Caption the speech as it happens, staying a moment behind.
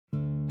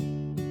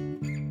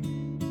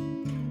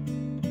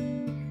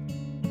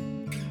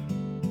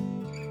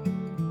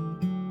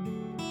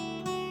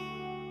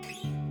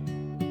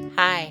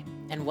Hi,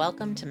 and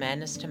welcome to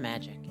Madness to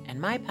Magic, and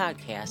my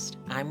podcast,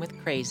 I'm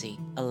with Crazy,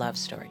 a Love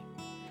Story.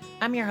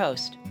 I'm your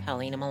host,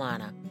 Paulina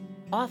Milana,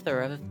 author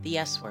of The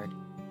S Word.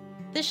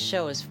 This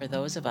show is for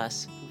those of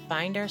us who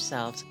find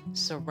ourselves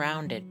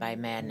surrounded by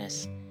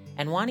madness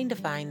and wanting to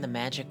find the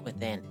magic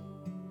within.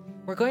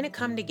 We're going to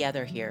come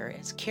together here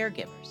as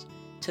caregivers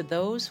to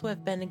those who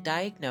have been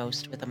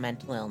diagnosed with a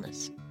mental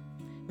illness.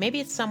 Maybe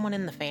it's someone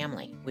in the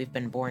family we've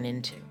been born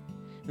into.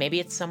 Maybe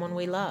it's someone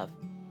we love.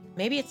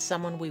 Maybe it's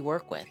someone we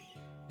work with.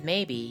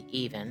 Maybe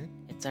even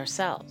it's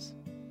ourselves.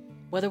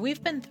 Whether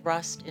we've been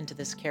thrust into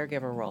this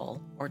caregiver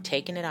role or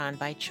taken it on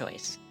by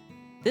choice,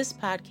 this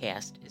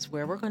podcast is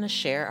where we're going to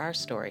share our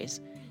stories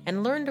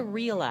and learn to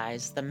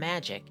realize the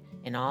magic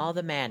in all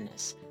the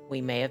madness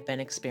we may have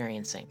been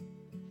experiencing.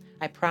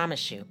 I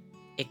promise you,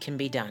 it can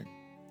be done.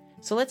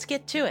 So let's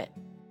get to it.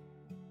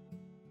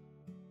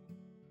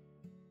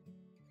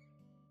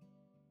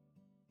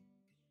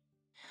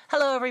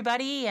 Hello,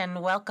 everybody,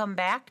 and welcome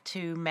back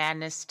to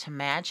Madness to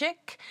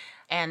Magic.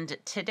 And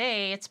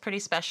today it's pretty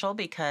special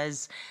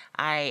because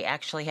I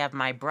actually have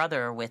my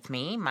brother with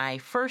me, my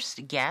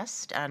first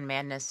guest on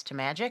Madness to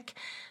Magic.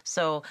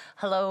 So,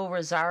 hello,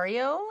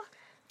 Rosario.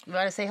 You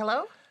want to say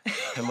hello?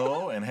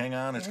 Hello, and hang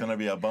on, it's going to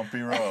be a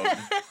bumpy road.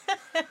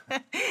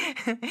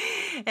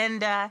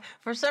 And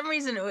for some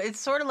reason, it's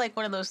sort of like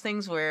one of those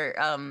things where,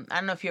 I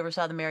don't know if you ever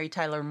saw the Mary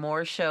Tyler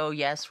Moore show.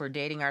 Yes, we're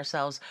dating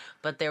ourselves,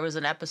 but there was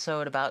an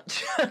episode about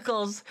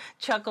Chuckles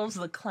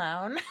the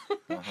clown,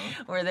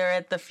 where they're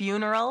at the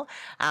funeral.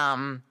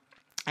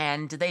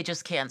 And they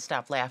just can't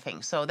stop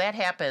laughing. So that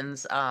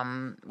happens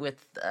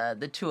with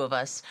the two of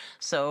us.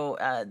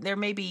 So there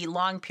may be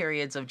long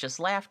periods of just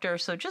laughter,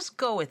 so just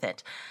go with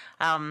it.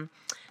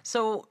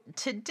 So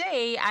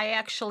today, I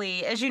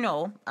actually, as you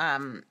know,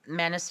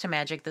 Madness to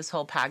Magic, this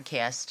whole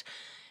podcast,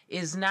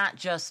 is not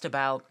just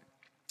about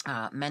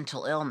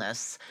mental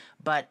illness,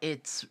 but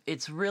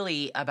it's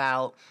really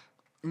about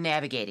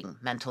navigating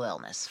mental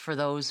illness for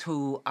those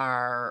who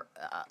are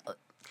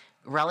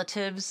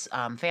relatives,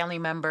 family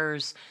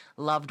members,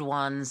 loved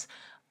ones,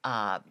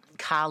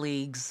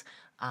 colleagues,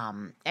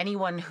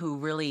 anyone who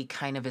really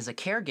kind of is a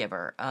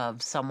caregiver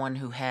of someone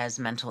who has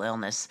mental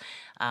illness.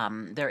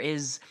 There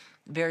is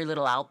very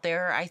little out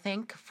there, I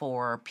think,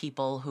 for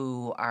people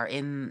who are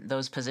in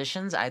those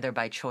positions, either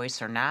by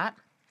choice or not.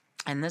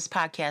 And this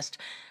podcast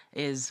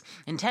is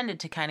intended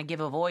to kind of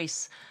give a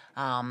voice,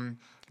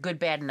 good,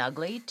 bad, and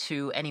ugly,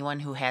 to anyone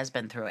who has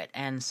been through it.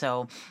 And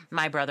so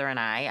my brother and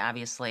I,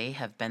 obviously,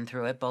 have been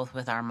through it, both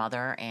with our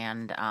mother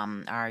and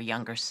our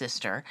younger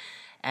sister.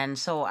 And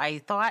so I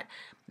thought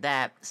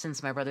that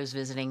since my brother's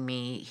visiting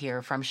me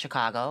here from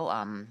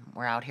Chicago,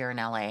 we're out here in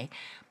LA,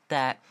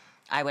 that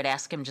I would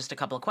ask him just a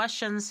couple of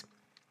questions,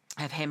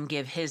 have him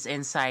give his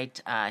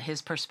insight,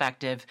 his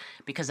perspective,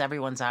 because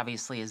everyone's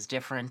obviously is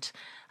different.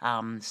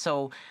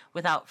 So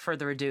without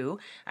further ado,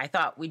 I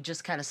thought we'd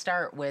just kind of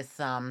start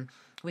with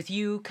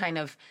you kind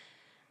of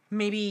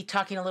maybe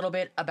talking a little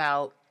bit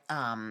about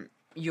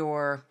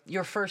your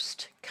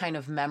first kind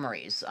of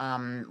memories,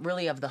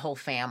 really of the whole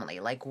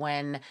family, like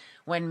when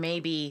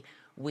maybe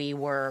we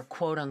were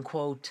quote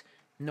unquote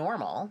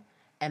normal,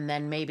 and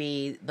then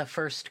maybe the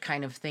first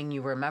kind of thing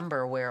you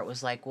remember where it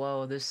was like,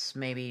 whoa, this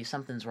maybe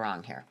something's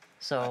wrong here.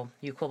 So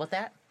you cool with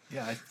that?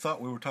 Yeah, I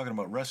thought we were talking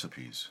about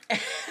recipes.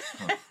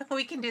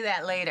 We can do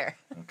that later.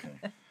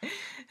 Okay.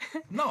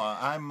 No,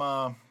 I'm,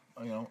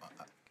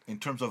 in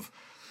terms of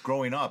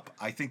growing up,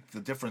 I think the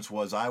difference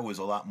was I was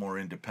a lot more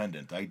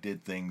independent. I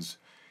did things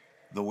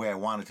the way I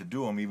wanted to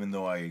do them, even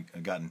though I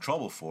got in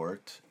trouble for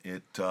it.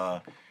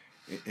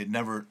 It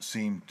never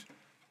seemed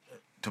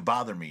to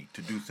bother me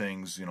to do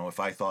things. You know, if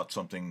I thought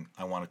something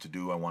I wanted to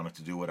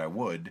do what I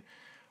would.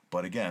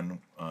 But again,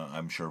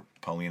 I'm sure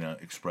Paulina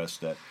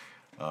expressed that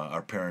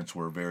our parents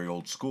were very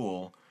old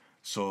school,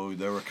 so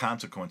there were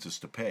consequences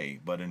to pay.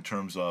 But in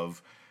terms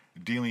of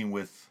dealing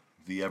with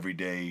the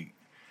everyday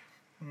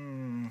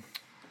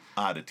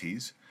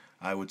oddities,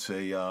 I would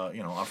say,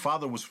 our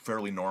father was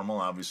fairly normal,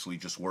 obviously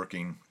just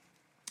working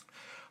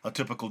a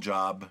typical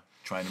job,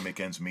 trying to make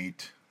ends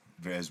meet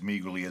as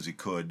meagerly as he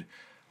could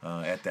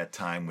at that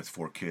time with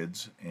 4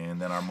 kids.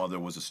 And then our mother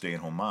was a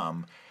stay-at-home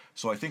mom.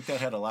 So I think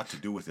that had a lot to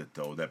do with it,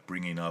 though, that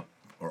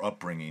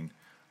upbringing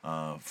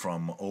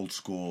from old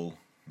school,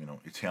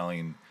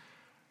 Italian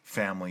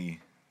family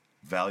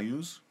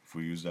values, if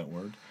we use that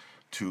word,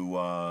 to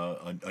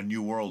a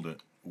new world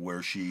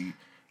where she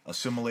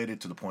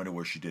assimilated to the point of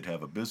where she did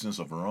have a business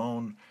of her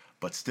own,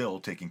 but still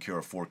taking care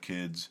of 4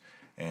 kids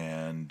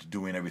and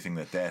doing everything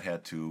that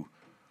had to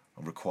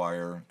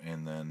require,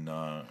 and then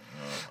a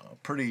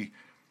pretty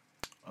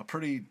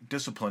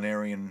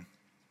disciplinarian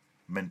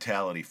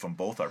mentality from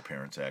both our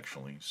parents,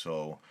 actually.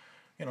 So,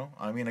 again,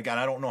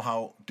 I don't know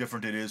how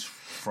different it is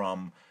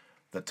from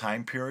the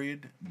time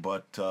period,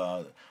 but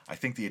I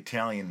think the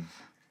Italian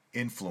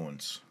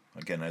influence,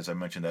 again, as I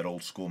mentioned, that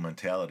old school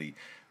mentality,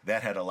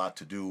 that had a lot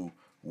to do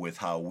with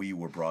how we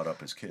were brought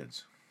up as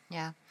kids.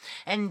 Yeah.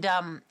 And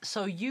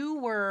so you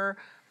were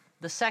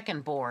the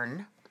second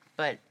born,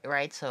 but,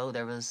 right, so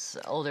there was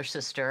older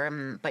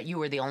sister, but you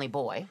were the only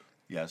boy.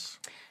 Yes.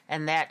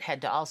 And that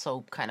had to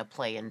also kind of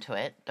play into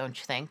it, don't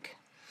you think?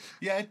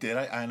 Yeah, it did.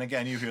 And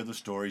again, you hear the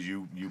stories.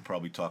 You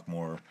probably talk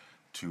more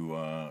to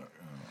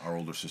our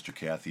older sister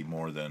Kathy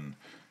more than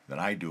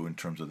I do in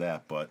terms of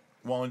that. But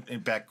well, in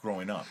back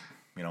growing up,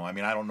 I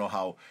mean, I don't know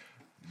how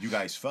you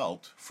guys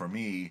felt. For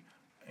me,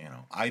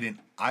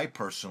 I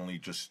personally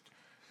just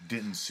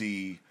didn't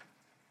see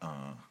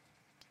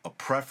a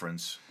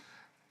preference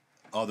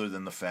other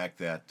than the fact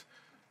that,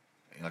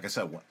 like I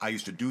said, I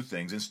used to do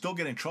things and still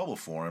get in trouble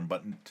for them,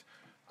 but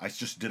I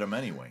just did them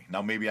anyway.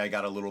 Now maybe I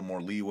got a little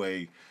more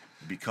leeway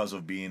because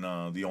of being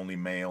the only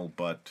male,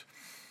 but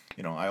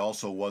I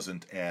also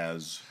wasn't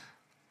as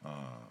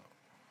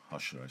how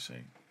should I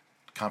say,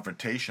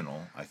 confrontational,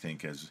 I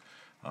think, as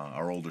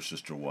our older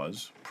sister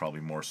was.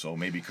 Probably more so,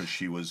 maybe because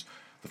she was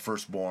the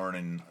firstborn,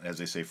 and as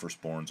they say,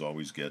 firstborns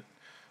always get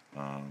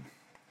a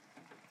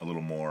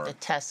little more the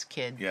test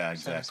kid. Yeah,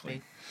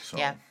 exactly. So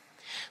yeah.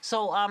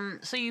 So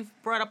you've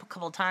brought up a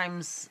couple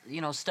times,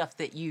 stuff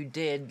that you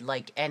did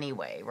like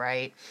anyway,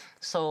 right?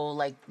 So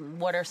like,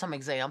 what are some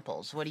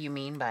examples? What do you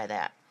mean by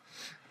that?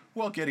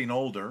 Well, getting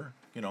older,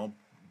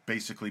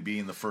 basically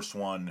being the first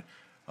one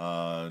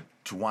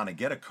to want to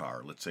get a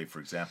car. Let's say, for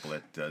example,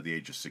 at the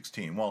age of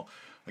 16. Well,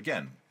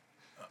 again,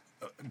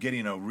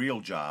 getting a real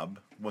job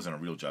wasn't a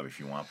real job if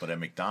you want, but at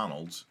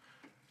McDonald's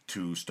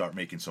to start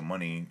making some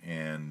money,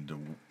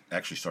 and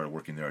actually started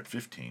working there at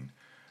 15.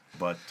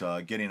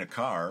 But getting a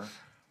car,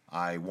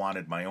 I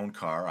wanted my own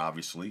car,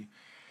 obviously.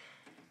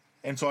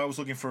 And so I was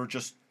looking for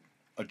just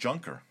a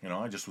junker.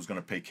 I just was going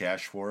to pay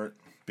cash for it.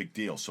 Big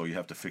deal. So you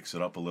have to fix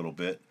it up a little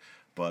bit.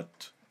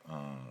 But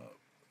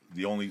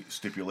the only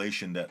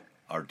stipulation that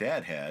our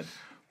dad had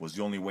was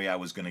the only way I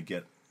was going to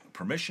get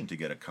permission to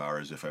get a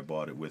car is if I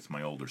bought it with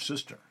my older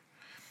sister.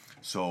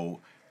 So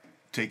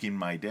taking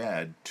my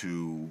dad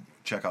to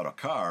check out a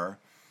car,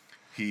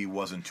 he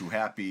wasn't too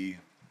happy.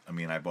 I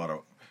mean, I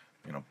bought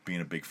being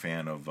a big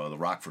fan of the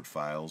Rockford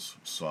Files,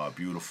 saw a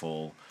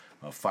beautiful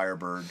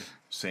Firebird,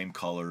 same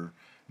color,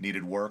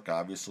 needed work,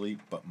 obviously,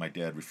 but my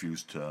dad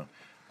refused to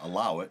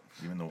allow it,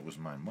 even though it was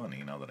my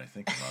money, now that I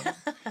think about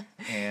it.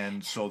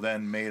 And so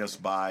then made us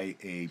buy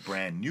a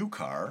brand new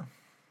car,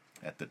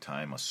 at the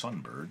time, a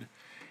Sunbird.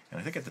 And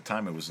I think at the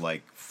time it was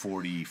like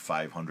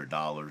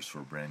 $4,500 for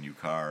a brand new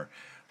car,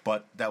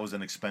 but that was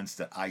an expense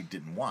that I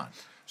didn't want.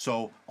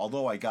 So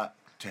although I got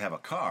to have a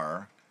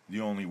car,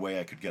 the only way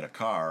I could get a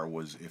car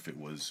was if it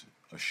was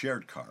a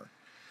shared car,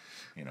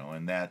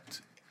 and that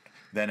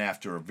then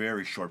after a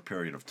very short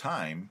period of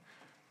time,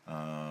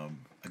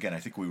 again, I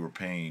think we were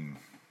paying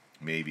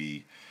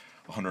maybe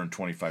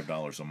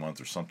 $125 a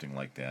month or something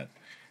like that.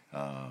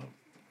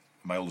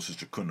 My older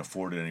sister couldn't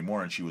afford it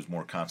anymore, and she was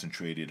more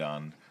concentrated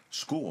on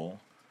school,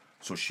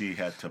 so she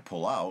had to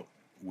pull out,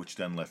 which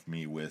then left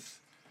me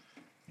with,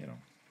 a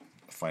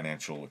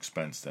financial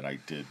expense that I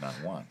did not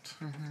want.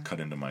 Cut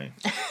into my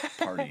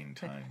partying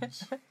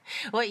times.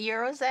 What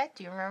year was that?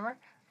 Do you remember?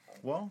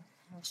 Well,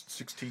 I was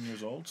 16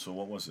 years old, so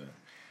what was it?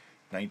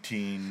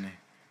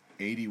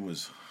 1980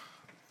 was...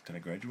 Did I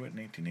graduate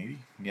in 1980?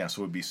 Yeah,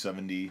 so it would be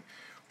 70...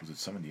 Was it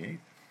 78?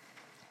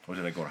 Or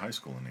did I go to high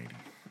school in 80?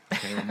 I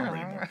can't remember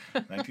anymore.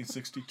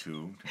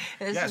 1962.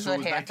 This is so it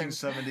what was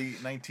happens.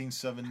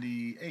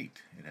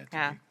 1978. It had to be.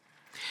 Yeah.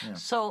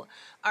 So,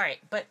 all right,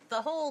 but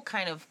the whole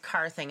kind of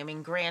car thing, I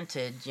mean,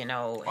 granted,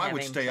 I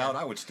would stay out.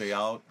 I would stay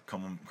out,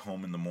 come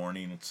home in the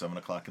morning at 7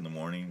 o'clock in the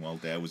morning while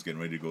Dad was getting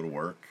ready to go to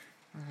work.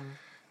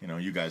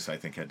 You guys, I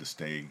think, had to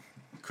stay,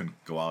 couldn't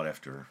go out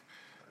after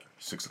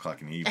 6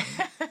 o'clock in the evening.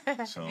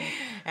 So,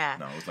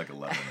 no, it was like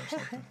 11 or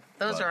something.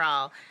 Those are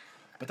all.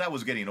 But that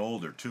was getting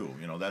older, too.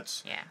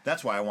 That's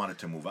why I wanted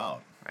to move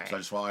out.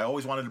 Right. I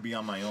always wanted to be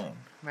on my own.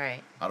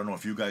 Right. I don't know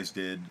if you guys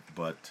did,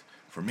 but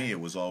for me, it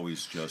was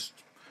always just...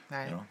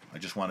 Right. I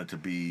just wanted to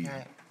be,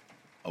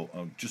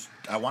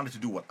 I wanted to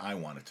do what I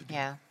wanted to do.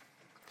 Yeah.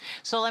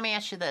 So let me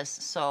ask you this.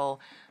 So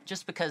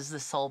just because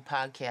this whole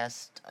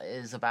podcast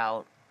is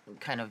about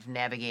kind of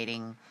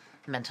navigating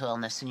mental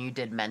illness, and you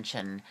did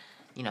mention,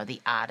 the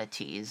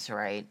oddities,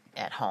 right,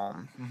 at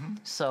home.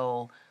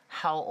 So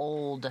how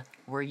old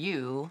were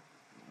you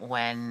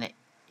when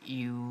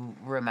you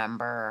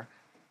remember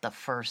the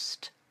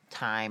first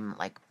time,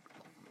 like,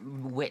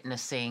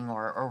 witnessing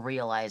or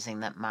realizing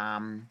that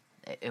Mom...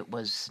 It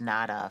was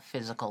not a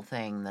physical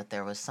thing, that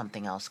there was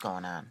something else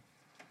going on?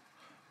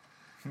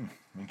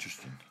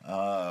 Interesting.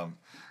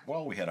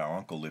 Well, we had our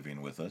uncle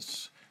living with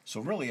us.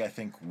 So really, I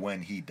think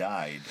when he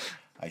died,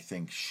 I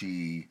think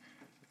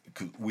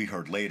we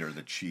heard later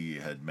that she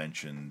had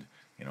mentioned,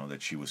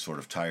 that she was sort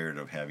of tired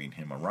of having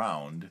him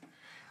around.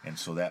 And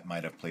so that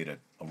might have played a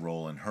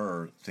role in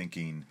her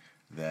thinking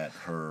that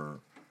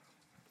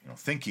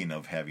thinking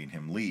of having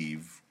him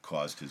leave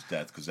caused his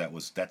death,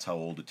 because that's how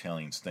old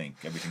Italians think.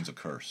 Everything's a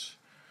curse.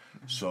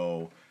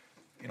 So,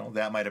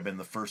 that might have been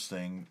the first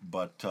thing,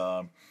 but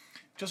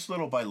just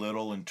little by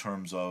little in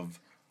terms of,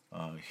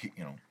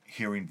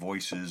 hearing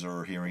voices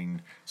or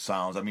hearing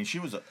sounds. I mean, she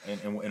was,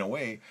 in a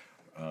way,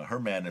 her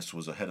madness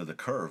was ahead of the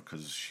curve,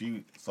 because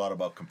she thought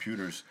about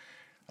computers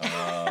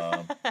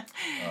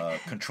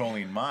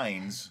controlling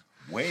minds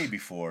way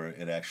before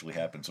it actually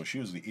happened. So she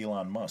was the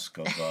Elon Musk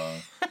of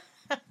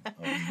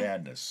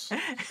madness.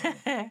 So.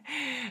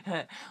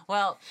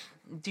 Well,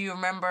 do you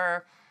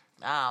remember?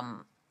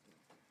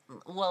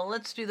 Well,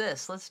 let's do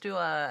this. Let's do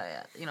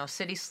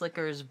City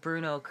Slickers,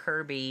 Bruno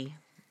Kirby.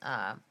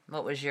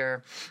 What was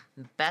your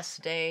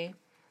best day?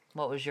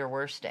 What was your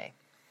worst day?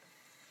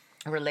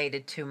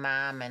 Related to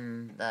mom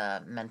and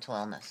the mental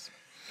illness.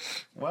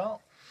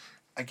 Well,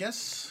 I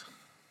guess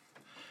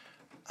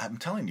I'm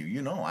telling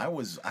you, I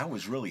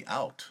was really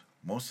out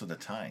most of the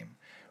time,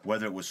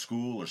 whether it was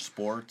school or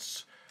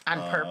sports. On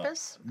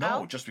purpose? No,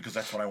 out? just because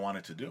that's what I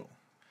wanted to do.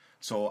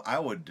 So I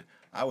would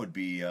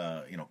be,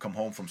 come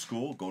home from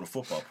school, go to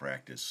football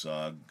practice,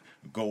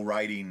 go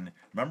riding.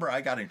 Remember, I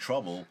got in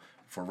trouble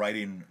for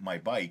riding my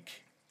bike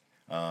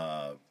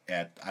at,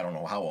 I don't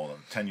know how old,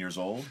 10 years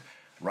old,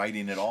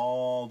 riding it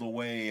all the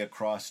way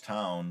across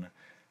town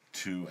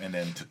to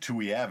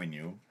Toohey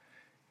Avenue,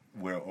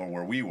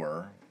 where we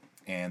were,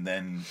 and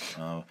then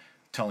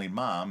telling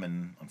Mom,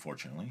 and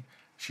unfortunately,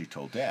 she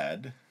told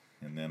Dad,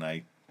 and then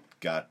I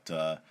got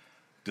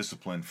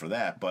disciplined for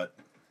that. But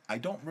I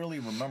don't really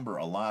remember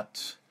a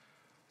lot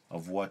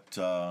of what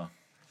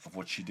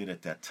she did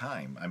at that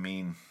time. I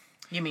mean,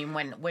 you mean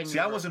when? See,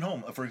 I wasn't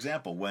home. For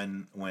example,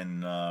 when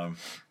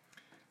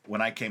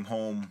I came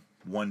home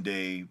one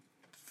day,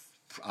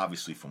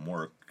 obviously from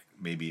work,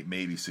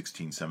 maybe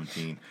 16,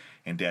 17,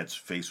 and Dad's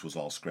face was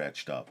all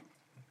scratched up.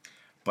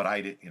 But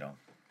I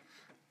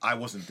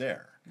wasn't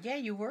there. Yeah,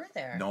 you were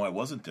there. No, I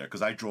wasn't there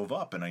because I drove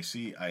up and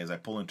as I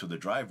pull into the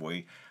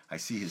driveway, I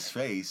see his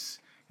face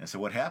and I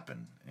said, "What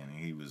happened?" And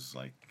he was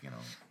like,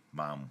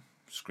 Mom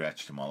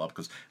scratched him all up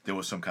because there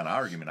was some kind of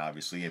argument,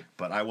 obviously,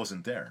 but I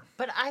wasn't there.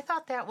 But I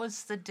thought that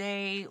was the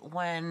day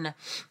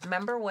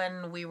remember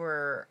when we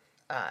were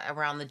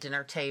around the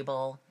dinner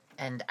table,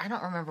 and I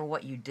don't remember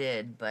what you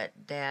did, but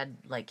Dad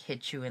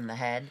hit you in the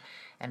head,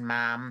 and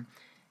Mom,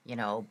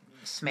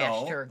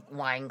 smashed her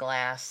wine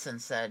glass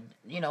and said,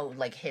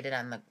 hit it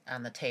on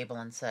the table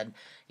and said,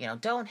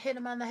 don't hit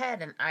him on the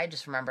head. And I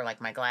just remember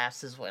my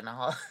glasses went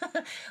all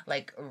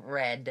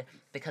red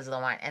because of the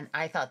wine. And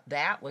I thought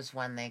that was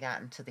when they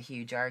got into the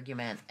huge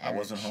argument and I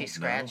wasn't she home.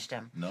 scratched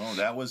him. No,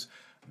 that was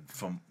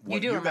from what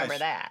you do remember guys,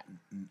 that.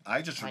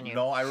 I just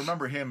I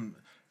remember him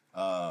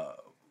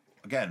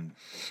again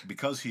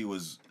because he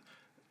was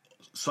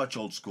such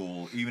old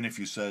school. Even if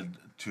you said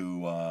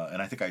to,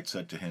 and I think I'd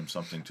said to him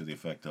something to the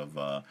effect of,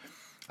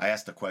 I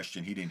asked a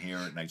question, he didn't hear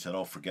it, and I said,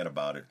 "Oh, forget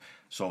about it."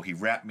 So he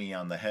rapped me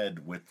on the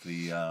head with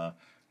the,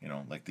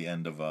 the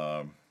end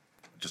of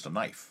just a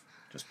knife.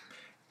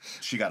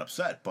 She got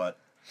upset, but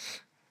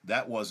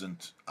I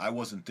wasn't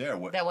there.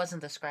 That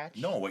wasn't the scratch?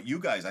 No, what you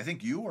guys, I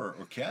think you or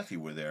Kathy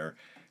were there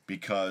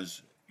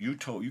because you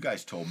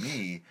guys told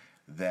me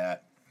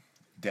that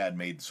Dad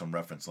made some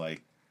reference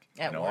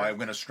I'm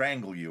going to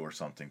strangle you or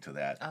something to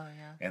that. Oh,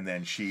 yeah. And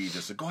then she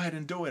just said, "Go ahead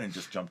and do it," and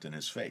just jumped in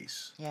his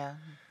face. Yeah.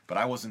 But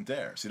I wasn't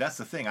there. See, that's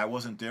the thing. I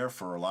wasn't there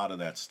for a lot of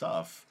that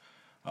stuff.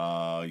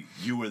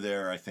 You were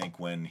there, I think,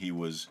 when he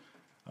was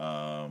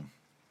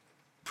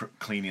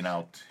cleaning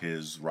out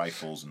his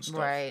rifles and stuff.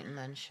 Right, and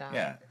then shot.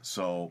 Yeah.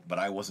 So, but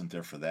I wasn't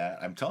there for that.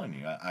 I'm telling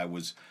you, I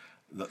was...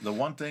 The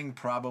one thing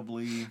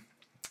probably...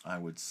 I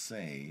would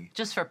say...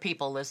 Just for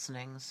people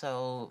listening,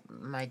 so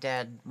my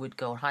dad would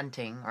go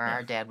hunting, or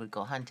our dad would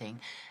go hunting,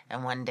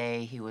 and one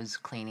day he was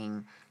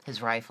cleaning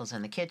his rifles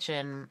in the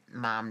kitchen.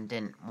 Mom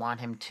didn't want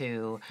him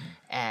to,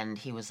 and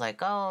he was like,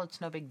 "Oh, it's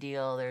no big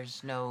deal.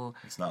 There's no...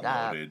 It's not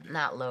loaded."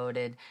 Not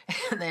loaded.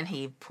 And then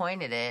he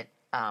pointed it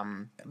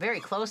very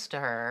close to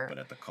her. But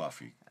at the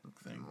coffee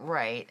thing.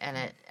 Right,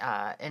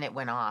 and it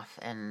went off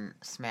and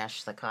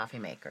smashed the coffee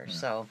maker. Yeah.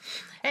 So,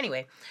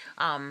 anyway,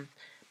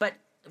 but...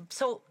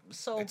 So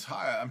it's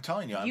hard. I'm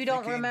telling you. You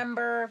don't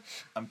remember?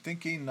 I'm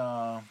thinking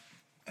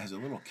as a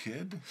little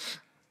kid,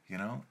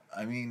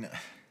 I mean,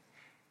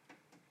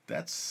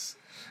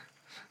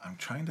 I'm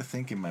trying to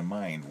think in my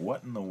mind,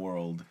 what in the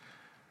world,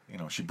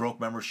 she broke,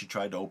 remember she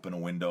tried to open a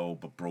window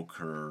but broke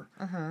her.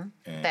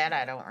 Mm-hmm. That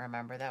I don't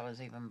remember. That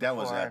was even before. That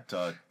was at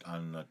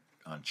on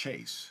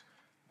Chase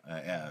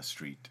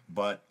Street.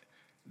 But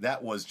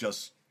that was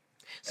just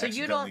So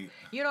you don't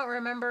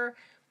remember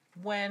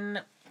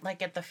when,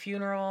 at the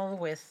funeral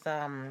with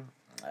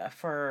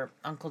for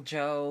Uncle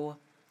Joe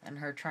and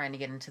her trying to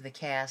get into the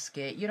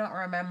casket. You don't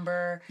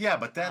remember? Yeah,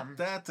 but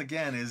that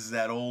again is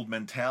that old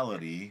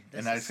mentality,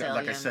 and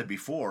like I said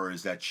before,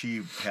 is that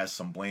she has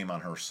some blame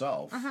on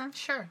herself. Mm-hmm,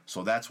 sure.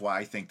 So that's why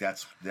I think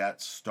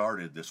that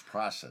started this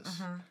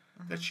process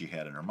that she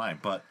had in her mind.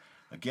 But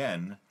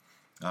again.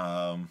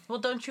 Well,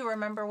 don't you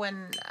remember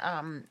when,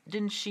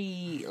 didn't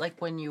she,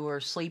 when you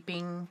were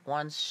sleeping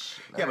once?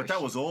 Yeah, but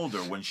that was older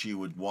when she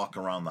would walk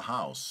around the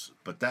house.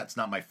 But that's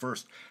not my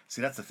first.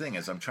 See, that's the thing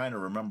is I'm trying to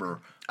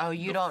remember. Oh,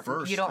 you don't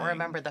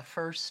remember the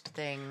first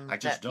thing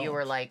you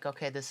were like,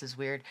 okay, this is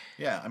weird.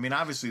 Yeah, I mean,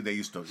 obviously they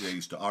used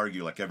to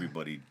argue like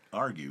everybody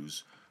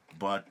argues,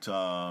 but.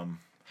 Well,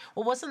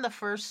 wasn't the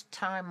first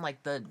time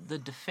the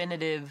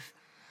definitive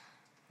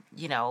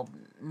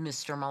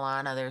Mr.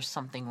 Milana, there's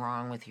something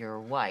wrong with your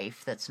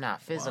wife that's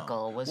not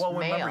physical, was well,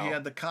 male. remember he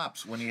had the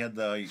cops when he had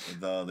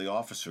the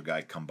officer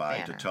guy come by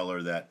Banner. to tell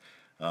her that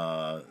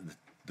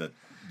that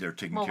they're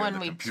taking care of when the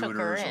we took her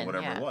computers or in,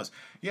 whatever yeah. it was.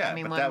 Yeah, I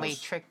mean, but when that we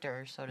was tricked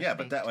her, so to yeah,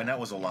 speak. but that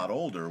was a lot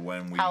older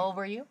when we. How old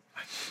were you?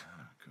 Oh,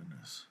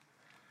 goodness,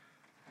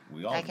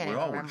 we I can't even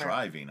were remember.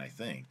 driving. I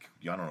think.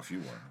 I don't know if you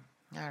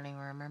were. I don't even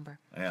remember.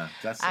 Yeah,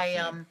 that's the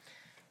thing.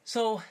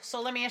 So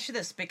let me ask you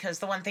this, because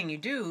the one thing you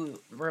do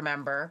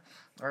remember,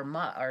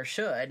 or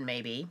should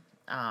maybe,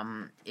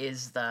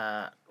 is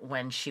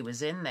when she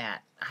was in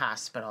that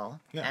hospital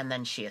and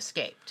then she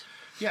escaped.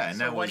 Yeah, and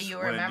So that what was do you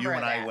when remember you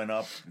and of I that? went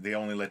up. They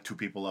only let 2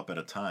 people up at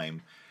a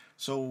time,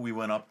 so we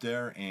went up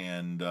there,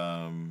 and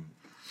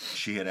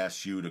she had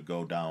asked you to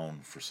go down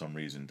for some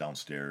reason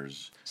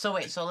downstairs. So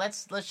wait, so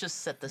let's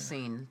just set the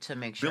scene to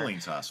make sure.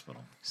 Billings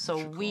Hospital.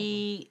 So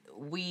we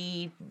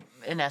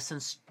in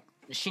essence,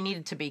 she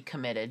needed to be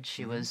committed.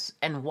 She was,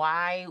 and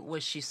why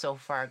was she so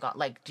far gone?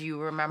 Like, do you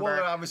remember? Well,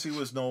 there obviously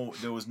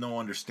there was no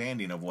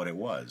understanding of what it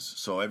was.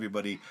 So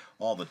everybody,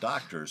 all the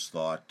doctors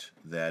thought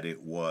that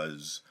it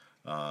was,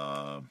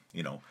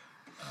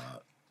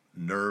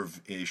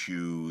 nerve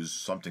issues,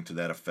 something to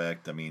that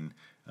effect. I mean,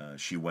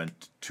 she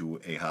went to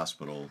a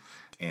hospital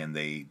and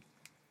they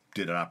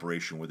did an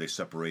operation where they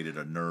separated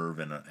a nerve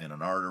and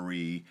an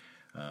artery,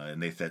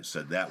 and they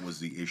said that was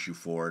the issue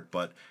for it.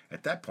 But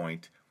at that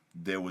point,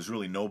 there was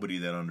really nobody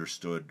that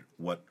understood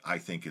what I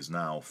think is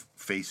now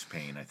face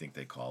pain, I think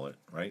they call it,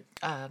 right?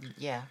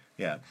 Yeah.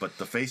 Yeah, but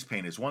the face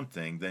pain is one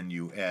thing. Then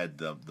you add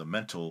the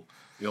mental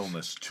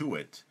illness to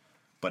it.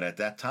 But at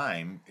that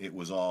time, it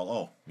was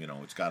all,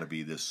 it's got to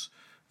be this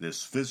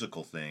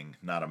physical thing,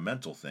 not a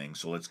mental thing,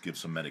 so let's give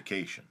some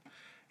medication.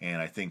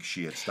 And I think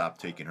she had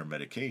stopped taking her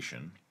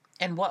medication.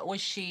 And what was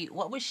she,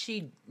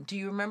 do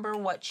you remember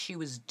what she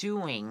was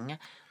doing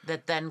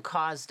that then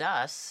caused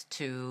us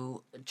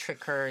to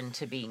trick her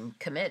into being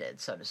committed,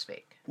 so to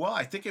speak? Well,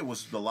 I think it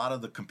was a lot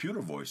of the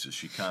computer voices.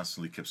 She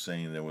constantly kept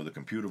saying there were the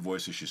computer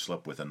voices. She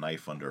slept with a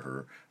knife under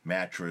her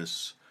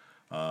mattress.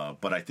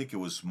 But I think it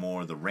was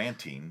more the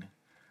ranting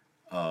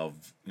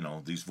of,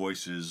 these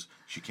voices.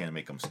 She can't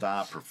make them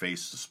stop. Her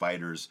face, the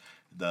spiders.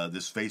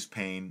 This face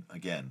pain,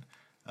 again,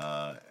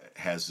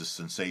 has this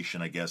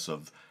sensation, I guess,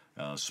 of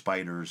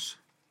spiders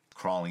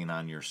crawling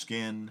on your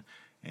skin.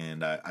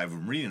 And I've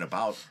been reading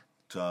about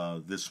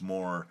this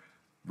more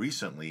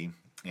recently,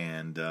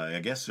 and I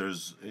guess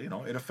there's,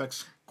 it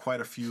affects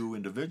quite a few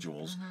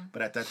individuals,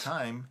 but at that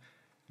time,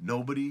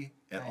 nobody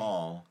at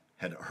all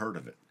had heard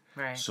of it.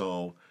 Right.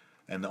 So,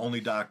 and the only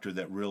doctor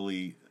that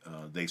really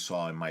they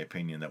saw, in my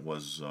opinion, that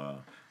was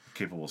a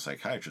capable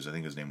psychiatrist, I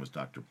think his name was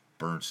Dr.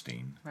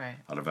 Bernstein, right,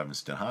 out of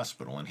Evanston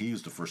Hospital, and he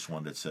was the first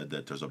one that said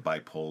that there's a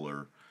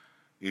bipolar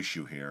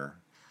issue here,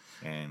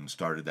 and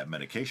started that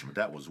medication, but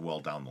that was well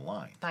down the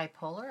line.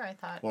 Bipolar, I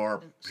thought.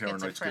 Or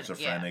paranoid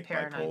schizophrenic,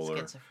 yeah, paranoid bipolar.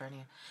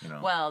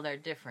 schizophrenia. Well, they're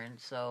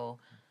different, so,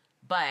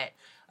 but,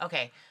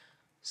 okay,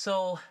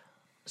 so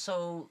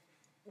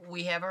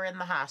we have her in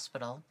the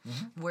hospital.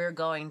 Mm-hmm. We're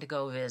going to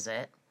go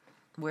visit.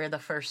 We're the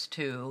first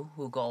 2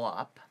 who go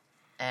up.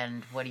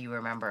 And what do you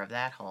remember of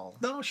that whole?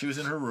 No, she was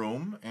in her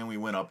room, and we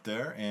went up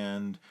there,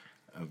 and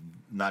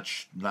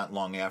not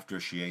long after,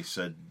 she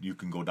said, you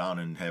can go down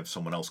and have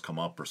someone else come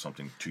up or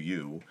something to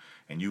you,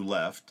 and you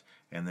left,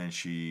 and then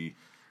she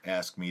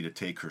asked me to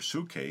take her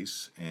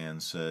suitcase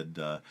and said,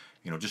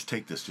 just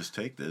take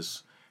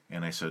this,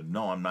 and I said,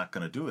 no, I'm not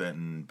going to do it,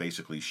 and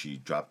basically she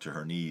dropped to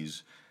her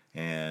knees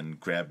and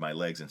grabbed my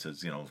legs and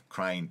says,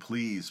 crying,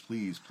 please,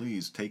 please,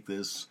 please, take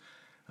this,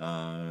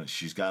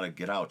 she's got to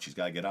get out,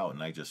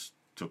 and I just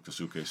took the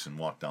suitcase and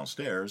walked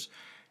downstairs,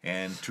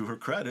 and to her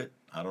credit,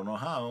 I don't know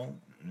how,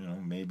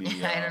 maybe...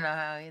 I don't know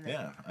how either.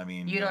 Yeah, I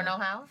mean... You don't know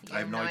how? I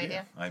have no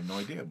idea. I have no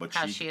idea. But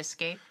how she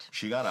escaped?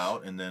 She got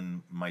out, and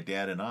then my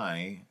dad and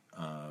I,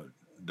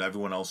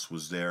 everyone else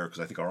was there, because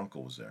I think our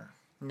uncle was there.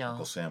 No.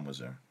 Uncle Sam was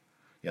there.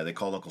 Yeah, they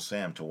called Uncle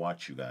Sam to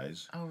watch you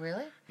guys. Oh,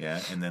 really?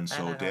 Yeah, and then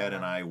so Dad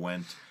and I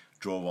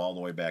drove all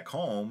the way back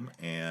home,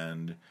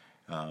 and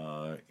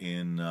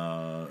in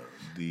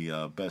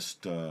the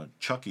best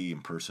Chucky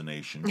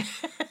impersonation,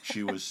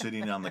 she was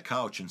sitting on the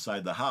couch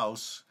inside the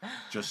house,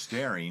 just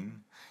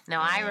staring.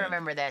 Now, I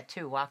remember that,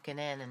 too, walking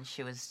in, and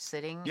she was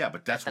sitting. Yeah,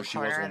 but that's where she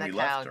was when we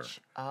left her.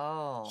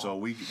 Oh. So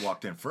we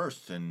walked in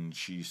first, and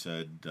she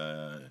said,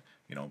 to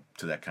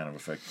that kind of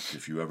effect,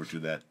 if you ever do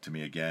that to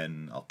me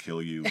again, I'll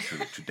kill you,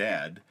 to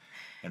Dad.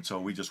 And so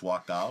we just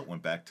walked out,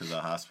 went back to the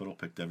hospital,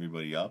 picked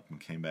everybody up, and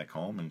came back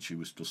home, and she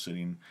was still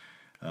sitting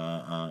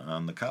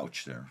on the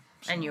couch there.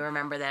 So. And you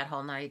remember that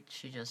whole night?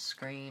 She just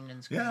screamed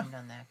and screamed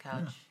on that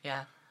couch.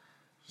 Yeah.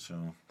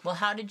 So. Well,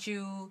 how did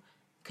you?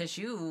 Because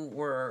you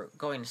were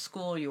going to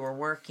school, you were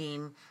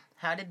working.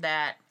 How did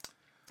that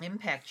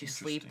impact you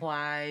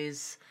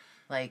sleep-wise?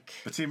 But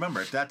see,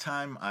 remember at that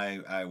time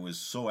I was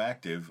so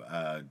active,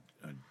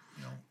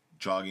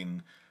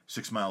 jogging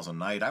 6 miles a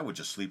night. I would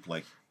just sleep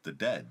like the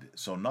dead.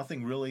 So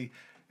nothing really,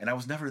 and I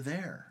was never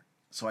there.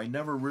 So I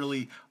never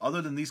really,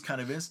 other than these kind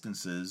of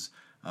instances,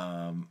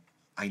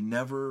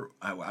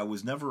 I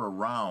was never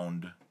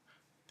around.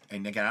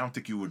 And again, I don't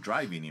think you were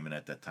driving even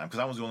at that time because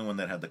I was the only one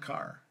that had the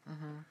car.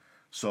 Mm-hmm.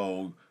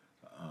 So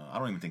I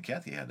don't even think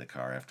Kathy had the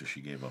car after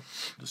she gave up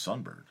the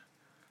Sunbird.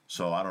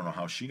 So I don't know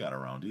how she got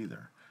around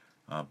either.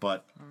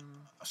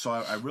 So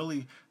I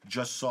really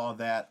just saw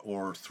that,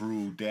 or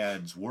through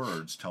Dad's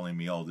words telling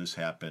me, "Oh, this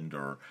happened,"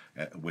 or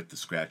with the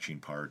scratching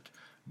part.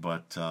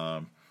 But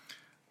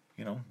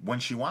when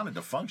she wanted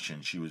to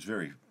function, she was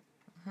very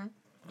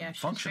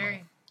functional.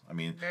 Very, I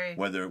mean,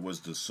 whether it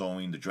was the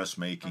sewing, the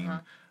dressmaking,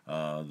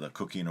 the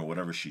cooking, or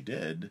whatever she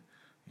did,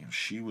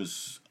 she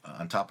was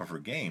on top of her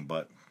game.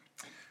 But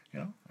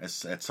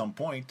at some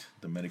point,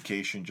 the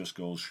medication just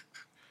goes.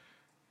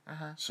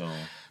 So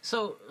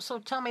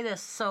tell me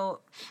this.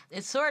 So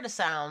it sort of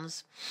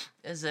sounds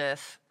as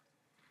if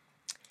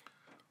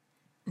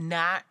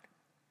not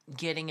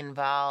getting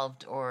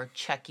involved or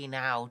checking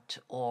out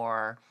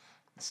or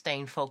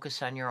staying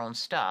focused on your own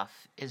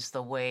stuff is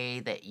the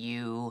way that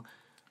you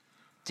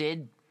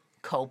did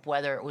cope,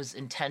 whether it was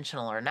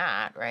intentional or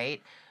not,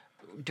 right?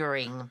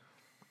 During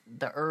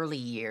the early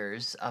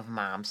years of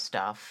Mom's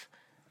stuff.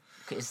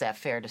 Is that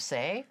fair to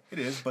say? It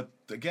is, but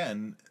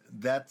again,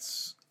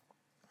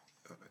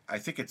 I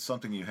think it's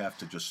something you have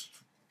to just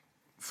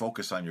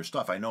focus on your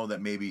stuff. I know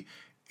that maybe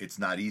it's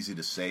not easy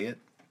to say it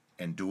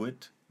and do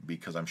it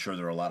because I'm sure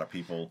there are a lot of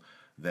people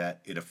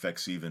that it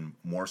affects even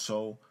more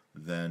so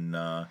than,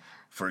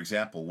 for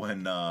example,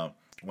 when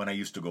I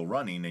used to go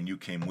running and you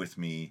came with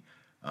me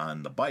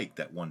on the bike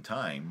that one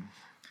time,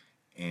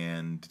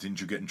 and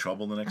didn't you get in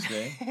trouble the next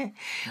day? Yeah.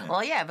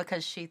 Well, yeah,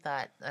 because she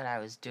thought that I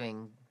was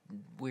doing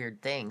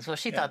weird things. Well,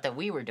 she thought that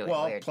we were doing weird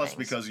things. Well, plus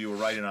because you were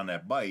riding on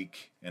that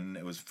bike, and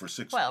it was for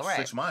 6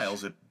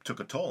 miles, it took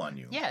a toll on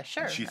you. Yeah,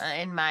 sure.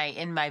 In my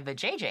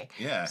vajayjay.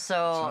 Yeah.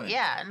 So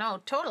yeah,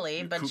 no, totally.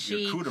 Your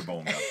cooter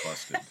bone got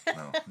busted.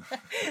 No.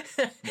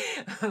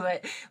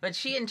 but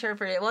she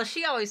interpreted. Well,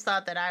 she always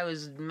thought that I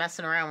was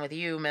messing around with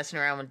you, messing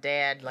around with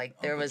Dad. Like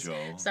there was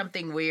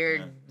something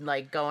weird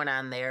like going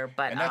on there.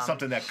 But and that's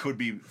something that could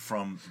be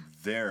from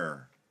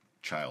their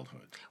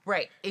childhood.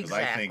 Right,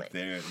 exactly.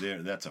 I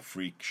think that's a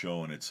freak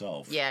show in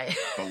itself. Yeah.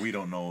 But we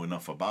don't know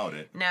enough about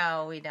it.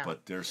 No, we don't.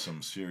 But there's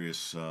some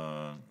serious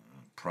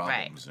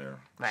problems there.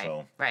 Right,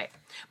 so. right.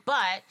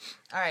 But,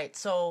 all right,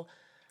 so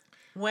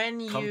when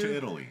you... Come to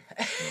Italy.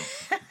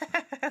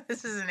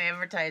 This is an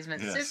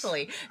advertisement. Yes.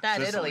 Sicily, not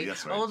Italy.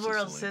 That's right. Old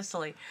World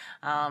Sicily.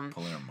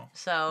 Palermo.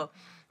 So,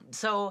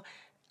 all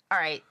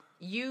right,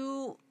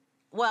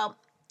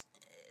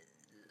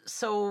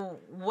 so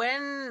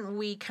when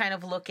we kind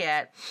of look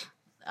at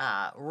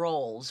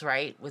roles,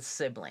 right, with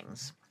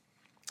siblings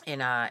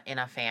in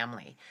a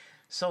family,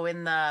 so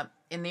in the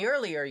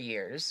earlier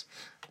years,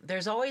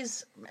 there's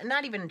always,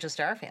 not even just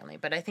our family,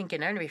 but I think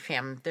in every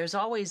family, there's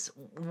always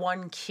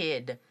one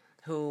kid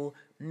who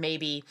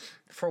maybe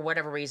for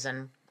whatever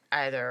reason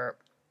either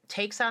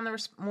takes on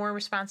more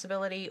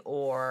responsibility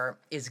or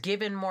is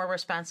given more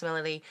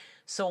responsibility.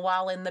 So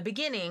while in the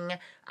beginning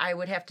I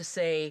would have to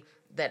say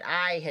that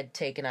I had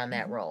taken on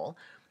that role,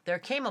 there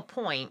came a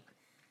point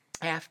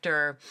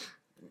after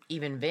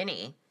even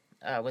Vinny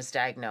was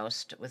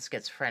diagnosed with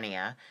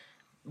schizophrenia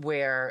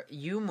where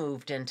you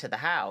moved into the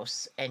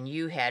house and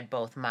you had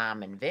both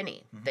Mom and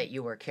Vinny that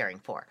you were caring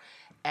for.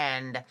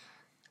 And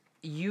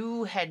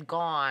you had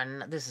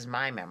gone, this is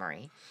my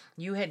memory,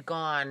 you had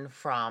gone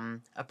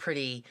from a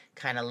pretty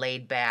kind of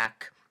laid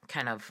back,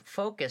 kind of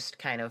focused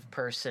kind of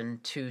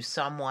person to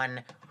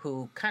someone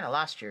who kind of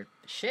lost your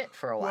shit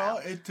for a while.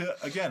 Well,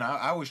 again,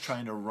 I was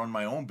trying to run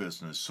my own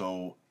business,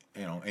 so,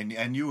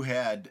 and you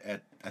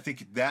had, I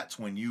think that's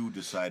when you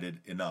decided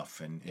enough,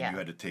 and you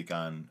had to take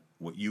on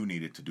what you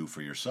needed to do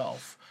for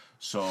yourself.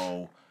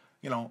 So,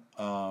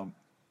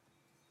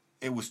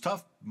 it was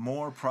tough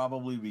more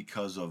probably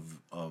because of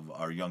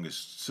our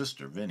youngest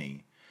sister,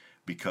 Vinny,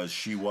 because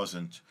she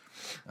wasn't,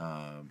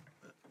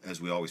 as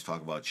we always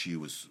talk about, she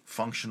was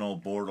functional,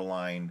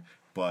 borderline,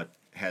 but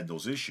had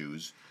those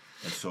issues.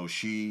 And so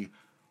she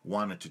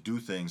wanted to do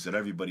things that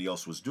everybody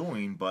else was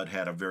doing, but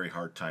had a very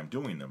hard time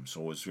doing them.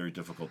 So it was very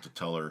difficult to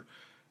tell her,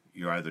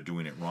 you're either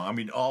doing it wrong. I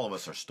mean, all of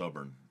us are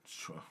stubborn.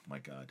 Oh, my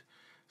God.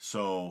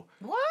 So...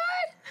 What?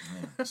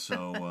 Yeah,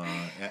 so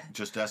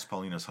just ask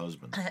Paulina's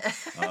husband.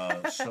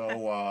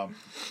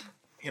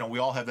 We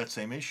all have that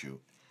same issue.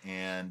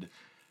 And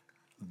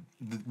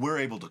we're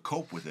able to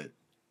cope with it.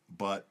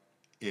 But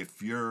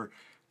if you're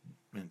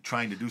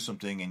trying to do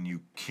something and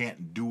you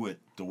can't do it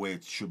the way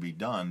it should be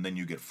done, then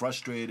you get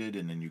frustrated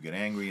and then you get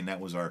angry. And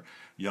that was our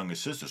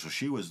youngest sister. So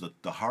she was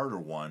the harder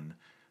one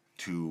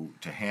to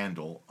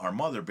handle. Our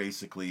mother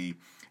basically,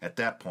 at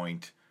that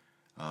point,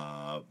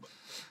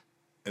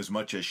 as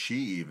much as she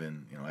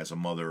even, as a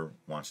mother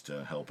wants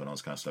to help and all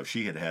this kind of stuff,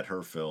 she had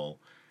her fill.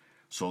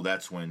 So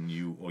that's when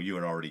you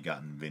had already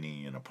gotten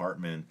Vinny an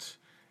apartment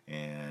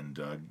and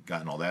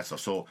gotten all that stuff.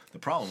 So the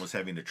problem was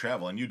having to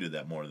travel, and you did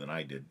that more than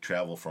I did.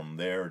 Travel from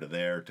there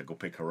to go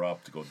pick her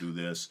up, to go do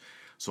this.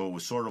 So it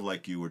was sort of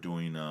like you were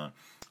doing a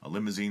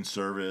limousine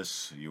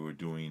service. You were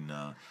doing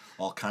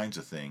all kinds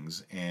of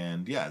things,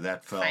 and yeah,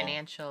 that fell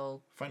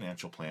Financial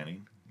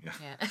planning. Yeah,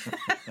 Yeah.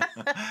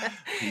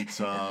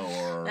 pizza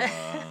or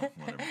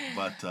whatever.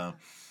 But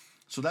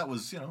so that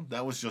was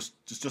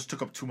just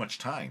took up too much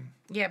time.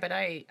 Yeah, but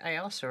I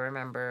also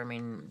remember, I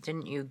mean,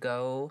 didn't you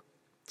go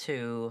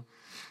to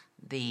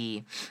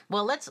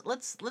well, let's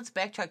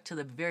backtrack to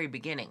the very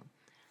beginning.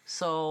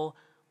 So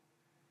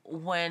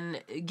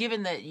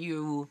given that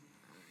your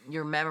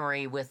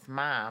memory with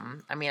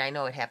Mom, I mean, I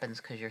know it happens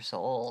because you're so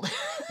old.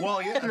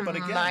 Well, yeah, but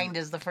again, mind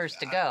is the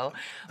first to go.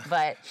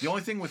 But the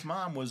only thing with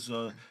Mom was,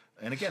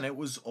 and again, it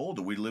was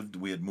older.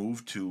 We had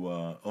moved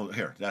to,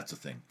 that's the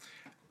thing.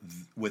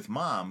 With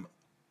Mom,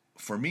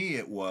 for me,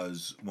 it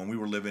was when we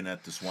were living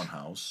at this one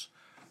house.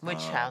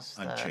 Which house?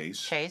 On Chase.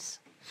 Chase?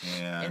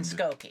 And In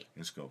Skokie.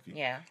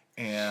 Yeah.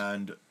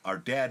 And our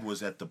dad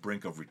was at the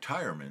brink of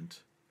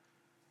retirement.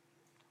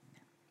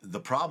 The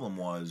problem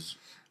was,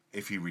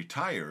 if he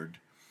retired,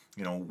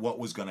 what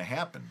was going to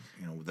happen?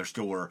 There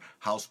still were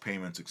house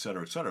payments, et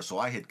cetera, et cetera. So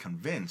I had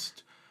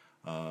convinced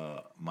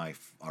our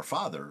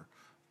father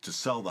to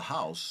sell the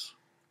house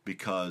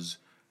because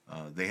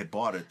they had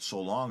bought it so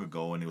long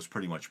ago and it was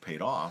pretty much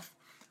paid off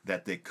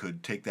that they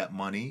could take that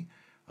money,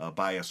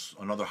 buy us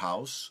another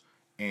house,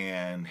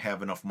 and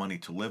have enough money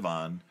to live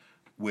on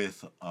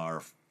with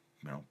our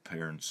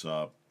parents'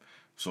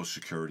 Social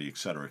Security, et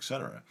cetera, et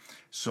cetera.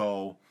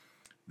 So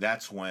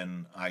that's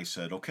when I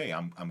said, okay,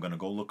 I'm going to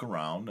go look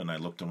around. And I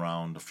looked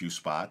around a few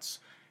spots,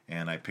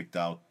 and I picked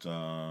out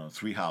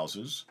 3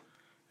 houses,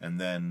 and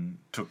then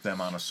took them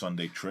on a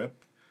Sunday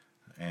trip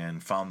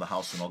and found the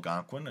house in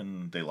Algonquin,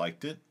 and they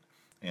liked it.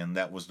 And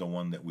that was the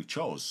one that we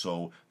chose.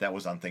 So that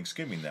was on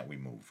Thanksgiving that we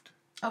moved.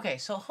 Okay,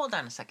 so hold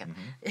on a second.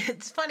 Mm-hmm.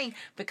 It's funny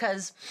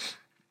because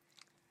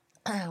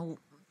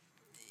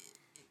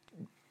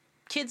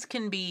kids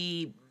can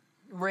be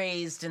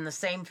raised in the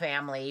same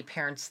family.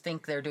 Parents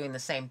think they're doing the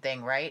same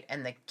thing, right?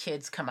 And the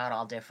kids come out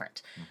all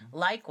different. Mm-hmm.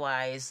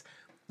 Likewise,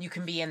 you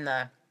can be in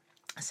the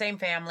same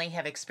family,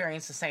 have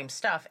experienced the same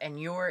stuff,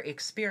 and your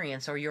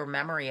experience or your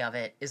memory of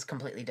it is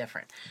completely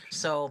different. Okay.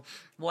 So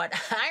what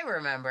I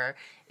remember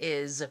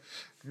is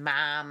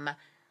Mom,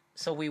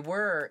 so we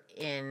were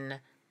in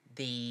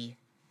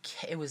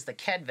it was the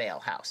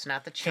Kedvale house,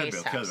 not the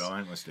Chase house. Kedvale,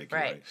 I'm mistaken.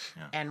 Right.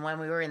 Yeah. And when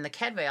we were in the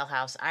Kedvale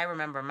house, I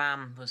remember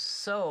Mom was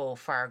so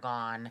far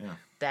gone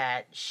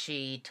that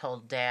she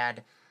told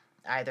Dad,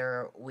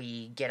 either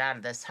we get out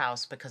of this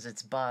house because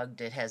it's bugged,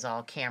 it has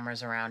all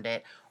cameras around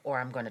it, or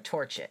I'm going to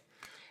torch it.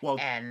 Well,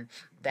 and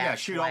but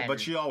she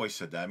always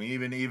said that. I mean,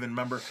 even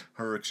remember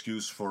her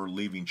excuse for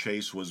leaving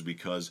Chase was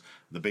because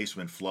the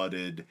basement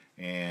flooded,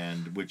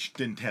 and which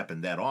didn't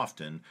happen that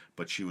often.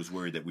 But she was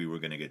worried that we were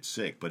going to get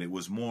sick. But it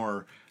was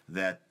more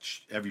that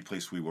every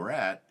place we were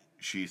at,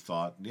 she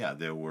thought,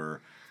 there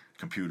were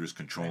computers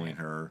controlling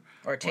her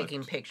or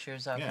taking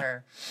pictures of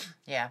her.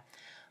 Yeah.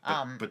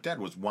 But Dad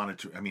wanted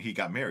to. I mean, he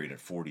got married at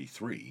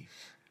 43.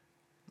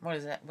 What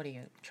is that? What are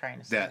you trying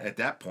to say? That at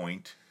that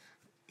point,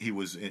 he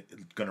was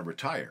going to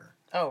retire.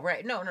 Oh,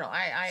 right. No,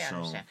 I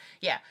understand.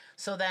 Yeah.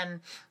 So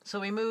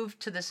we moved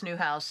to this new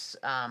house.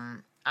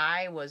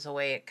 I was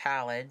away at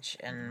college,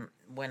 and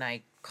when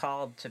I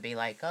called to be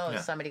like,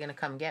 is somebody going to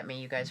come get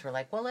me? You guys were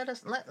like, well,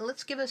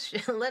 let's give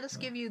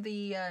you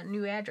the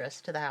new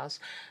address to the house.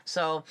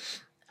 So,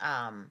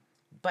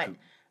 but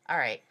all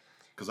right.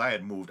 Because I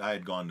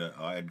had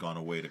gone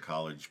away to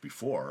college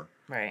before.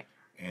 Right.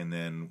 And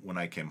then when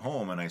I came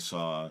home and I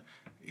saw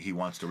he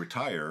wants to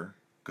retire,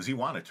 because he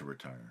wanted to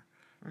retire,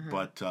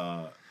 but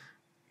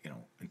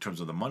in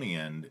terms of the money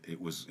end, it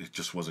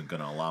just wasn't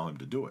going to allow him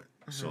to do it.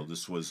 So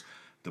this was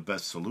the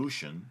best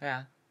solution.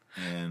 Yeah.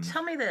 And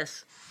tell me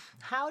this: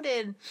 how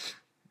did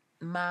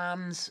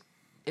Mom's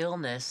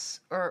illness,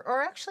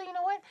 or actually, you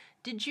know what?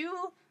 Did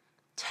you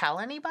tell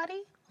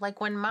anybody?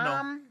 Like when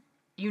Mom,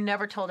 you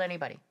never told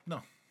anybody?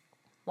 No.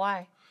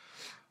 Why?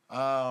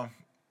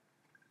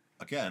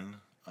 Again,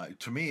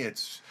 to me,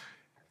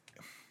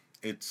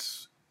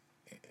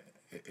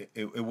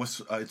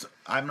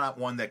 I'm not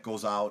one that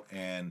goes out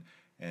and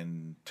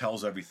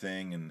tells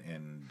everything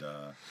and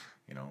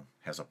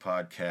has a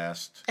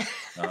podcast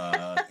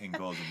and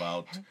goes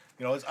about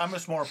I'm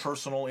just more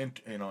personal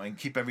and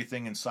keep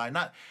everything inside,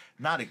 not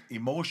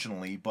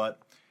emotionally, but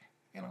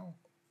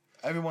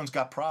everyone's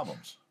got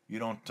problems. You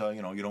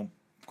don't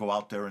go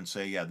out there and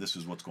say, this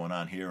is what's going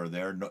on here or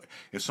there. No,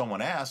 if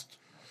someone asked,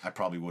 I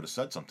probably would have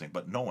said something,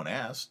 but no one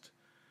asked.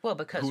 Well,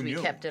 because we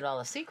kept it all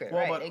a secret,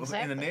 well, right? But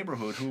exactly. In the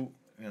neighborhood, who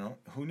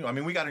knew? I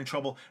mean, we got in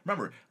trouble.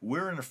 Remember,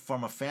 we're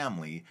from a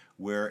family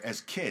where,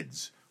 as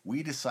kids,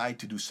 we decide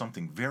to do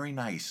something very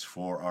nice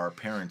for our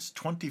parents'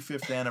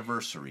 25th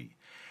anniversary.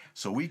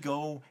 So we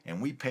go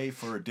and we pay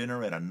for a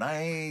dinner at a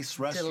nice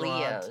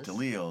restaurant.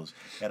 DeLeo's.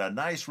 At a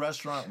nice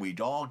restaurant. We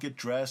all get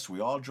dressed.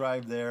 We all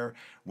drive there.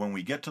 When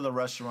we get to the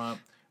restaurant,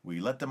 we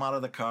let them out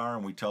of the car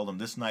and we tell them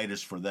this night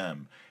is for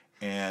them.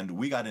 And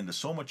we got into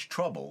so much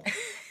trouble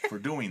for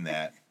doing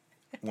that.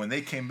 When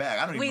they came back,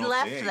 I don't even know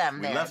left if they ate. them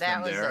We there. left That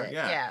them was there. it.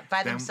 Yeah,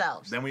 by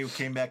themselves. Then we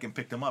came back and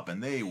picked them up,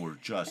 and they were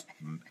just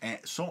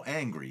so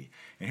angry.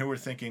 And here we're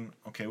thinking,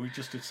 okay, we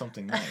just did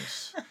something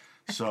nice.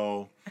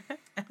 So,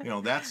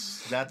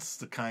 that's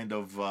the kind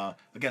of,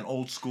 again,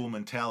 old school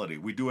mentality.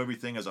 We do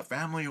everything as a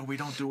family or we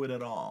don't do it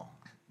at all.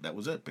 That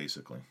was it,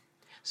 basically.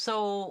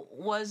 So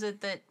was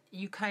it that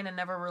you kind of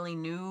never really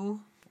knew,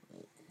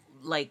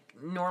 like,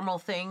 normal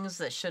things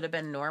that should have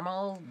been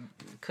normal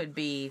could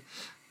be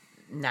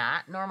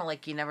not normal?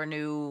 Like, you never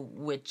knew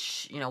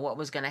what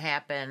was going to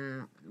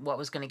happen, what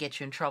was going to get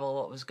you in trouble,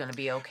 what was going to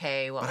be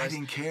okay. I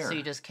didn't care. So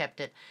you just kept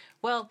it.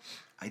 Well,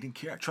 I didn't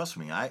care. Trust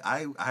me,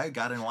 I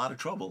got in a lot of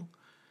trouble.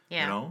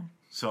 Yeah.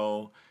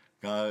 So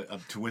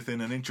up to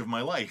within an inch of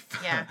my life.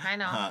 Yeah, I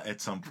know. At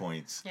some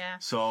points. Yeah.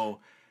 So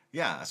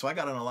I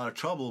got in a lot of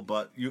trouble.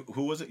 But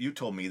who was it? You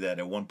told me that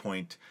at one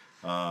point,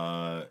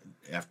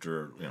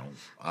 after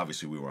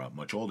obviously we were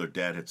much older,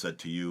 Dad had said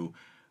to you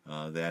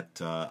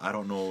that I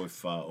don't know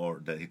if,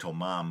 or that he told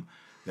Mom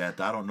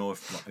that I don't know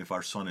if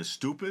our son is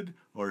stupid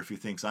or if he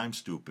thinks I'm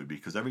stupid,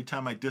 because every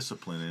time I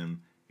discipline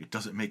him, it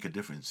doesn't make a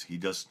difference. He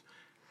just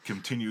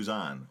continues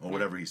on, or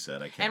whatever he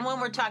said. I can't. And when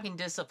remember. we're talking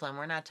discipline,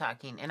 we're not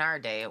talking. In our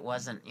day, it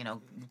wasn't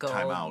go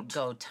Time out.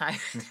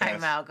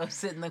 time out, go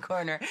sit in the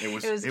corner. It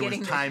was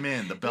time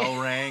in. The bell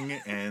rang,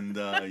 and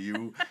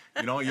you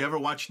ever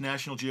watch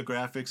National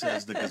Geographic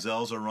as the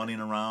gazelles are running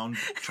around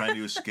trying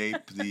to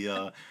escape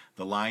the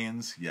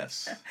lions?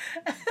 Yes,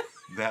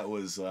 that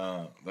was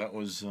our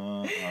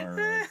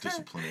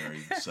disciplinary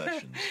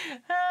sessions.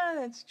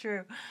 That's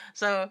true.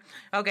 So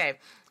okay,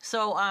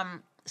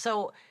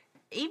 so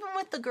even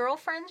with the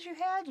girlfriends you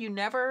had, you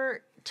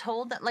never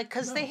told them, like,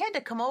 because they had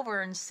to come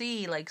over and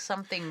see, like,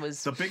 something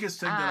was the biggest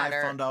thing that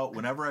I found out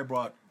whenever I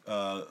brought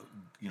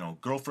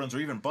girlfriends or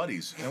even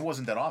buddies, and it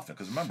wasn't that often,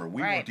 because remember,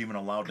 we weren't even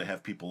allowed to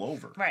have people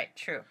over. Right,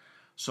 true.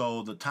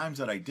 So the times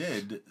that I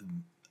did,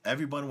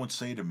 everyone would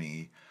say to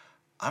me,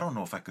 I don't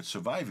know if I could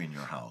survive in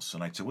your house.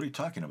 And I'd say, what are you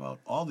talking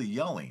about? All the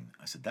yelling.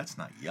 I said, that's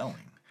not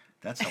yelling.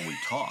 That's how we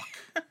talk.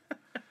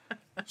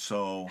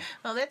 So,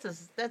 well, that's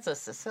a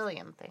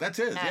Sicilian thing. That's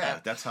it. Yeah,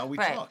 that's how we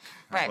talk.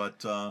 Right.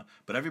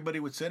 But everybody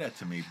would say that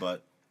to me.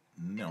 But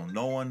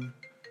no one.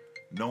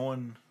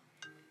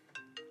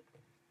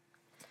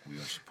 We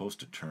are supposed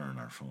to turn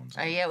our phones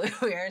off. Yeah,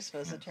 we are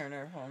supposed to turn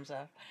our phones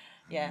off.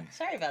 Yeah,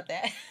 sorry about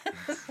that.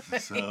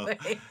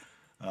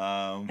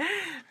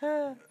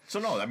 So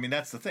no, I mean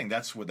that's the thing.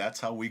 That's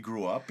how we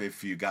grew up.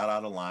 If you got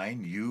out of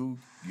line, you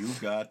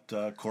got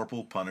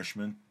corporal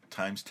punishment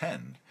times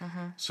 10.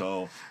 Mm-hmm.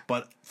 So,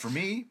 but for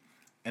me,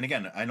 and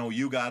again, I know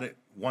you got it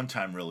one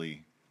time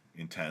really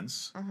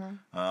intense. Mm-hmm.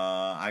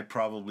 I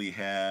probably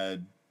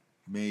had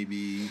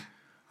maybe,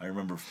 I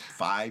remember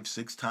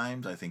 5-6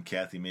 times. I think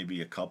Kathy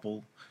maybe a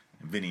couple,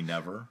 and Vinny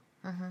never.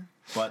 Mm-hmm.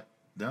 But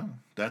no,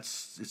 it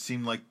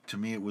seemed like to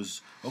me it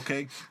was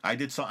okay. I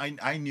did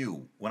I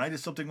knew when I did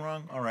something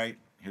wrong. All right,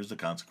 here's the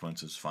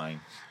consequences. Fine,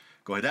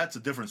 go ahead. That's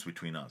the difference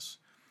between us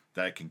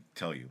that I can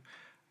tell you.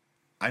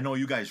 I know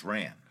you guys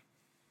ran.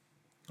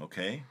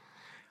 Okay,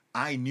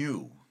 I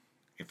knew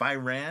if I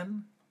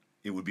ran,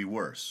 it would be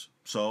worse.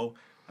 So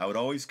I would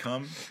always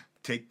come,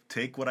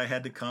 take what I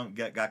had to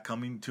got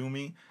coming to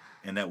me,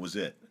 and that was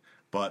it.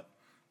 But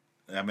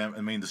I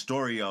mean, the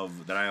story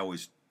that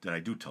I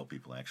do tell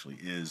people actually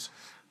is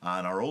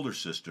on our older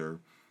sister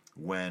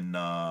when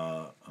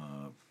I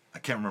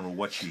can't remember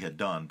what she had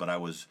done, but I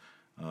was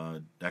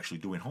actually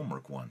doing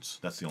homework once.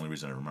 That's the only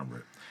reason I remember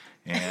it.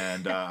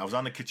 And I was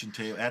at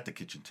the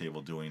kitchen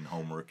table doing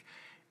homework.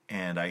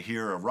 And I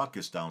hear a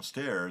ruckus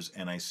downstairs,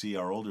 and I see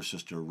our older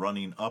sister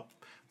running up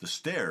the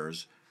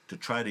stairs to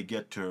try to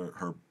get to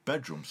her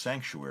bedroom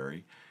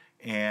sanctuary,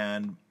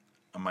 and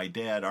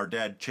our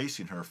dad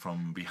chasing her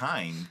from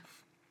behind.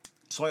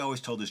 So I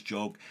always tell this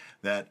joke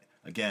that,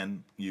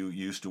 again, you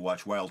used to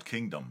watch Wild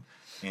Kingdom,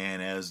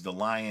 and as the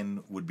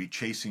lion would be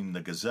chasing the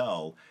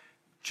gazelle,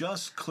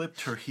 just clipped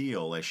her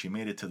heel as she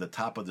made it to the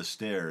top of the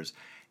stairs,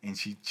 and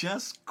she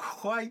just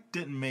quite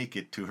didn't make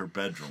it to her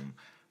bedroom.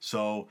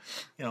 So,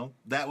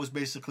 that was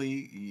basically,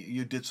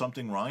 you did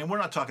something wrong. And we're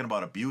not talking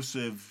about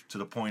abusive to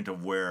the point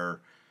of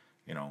where,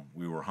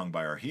 we were hung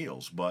by our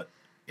heels. But,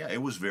 yeah,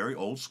 it was very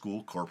old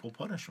school corporal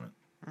punishment.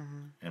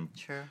 Mm-hmm. And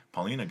sure.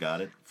 Paulina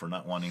got it for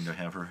not wanting to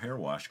have her hair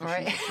washed because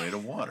she was afraid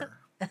of water.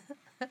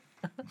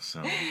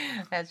 So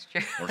that's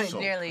true. Or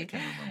soap, I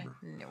can't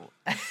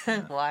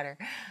remember. Water.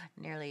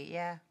 Nearly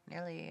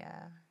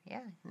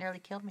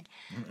killed me.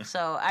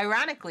 So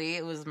ironically,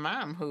 it was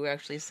Mom who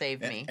actually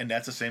saved me. And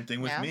that's the same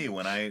thing with me.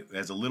 When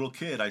as a little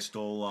kid, I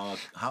stole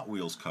Hot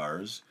Wheels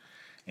cars,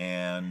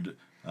 and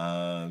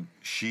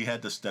she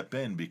had to step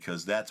in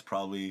because that's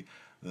probably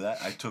that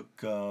I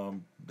took.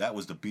 That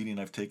was the beating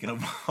I've taken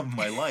of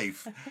my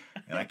life,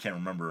 and I can't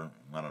remember.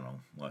 I don't know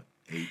what.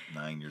 8,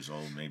 9 years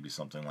old, maybe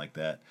something like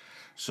that.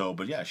 So,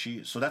 but yeah,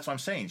 so that's what I'm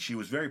saying. She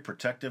was very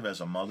protective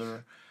as a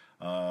mother.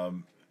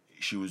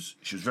 She was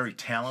very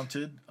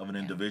talented of an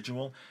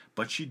individual,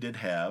 but she did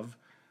have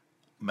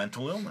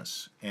mental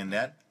illness, and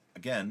that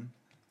again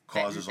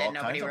causes that all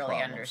nobody kinds of really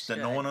problems understood.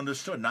 that no one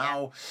understood.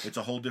 Now it's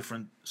a whole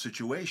different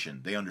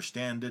situation. They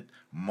understand it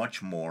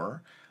much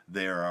more.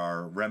 There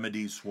are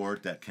remedies for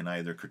it that can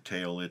either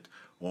curtail it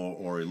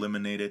or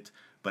eliminate it.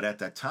 But at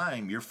that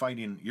time, you're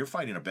fighting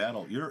a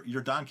battle.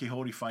 You're Don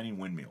Quixote fighting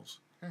windmills.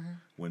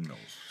 Windmills,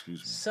 excuse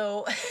me.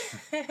 So,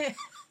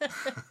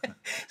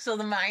 so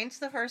the mind's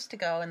the first to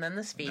go, and then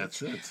the speech.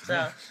 That's it.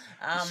 So,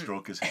 the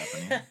stroke is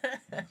happening.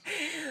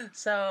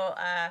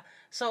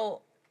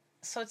 so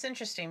it's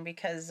interesting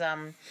because,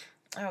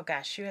 oh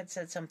gosh, you had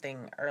said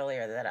something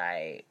earlier that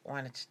I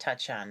wanted to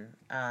touch on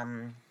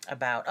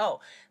about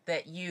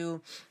that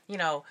you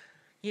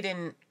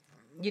didn't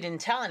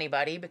tell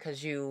anybody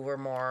because you were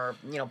more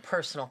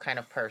personal kind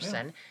of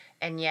person,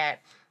 and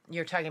yet.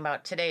 You're talking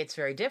about today it's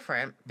very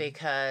different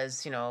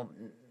because,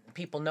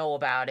 people know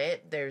about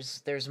it.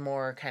 There's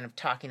more kind of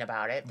talking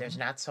about it. There's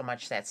not so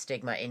much that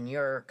stigma in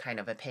your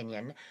kind of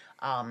opinion.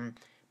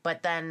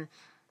 But then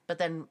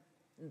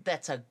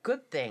that's a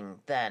good thing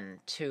then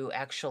to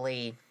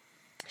actually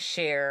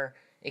share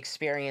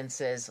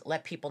experiences,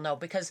 let people know,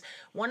 because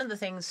one of the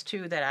things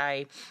too that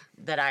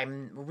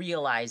I'm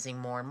realizing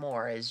more and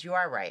more is you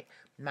are right.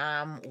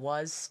 Mom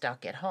was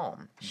stuck at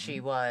home.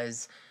 She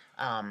was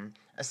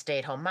a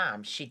stay-at-home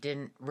mom. She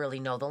didn't really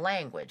know the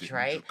language,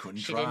 right?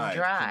 She didn't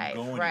drive,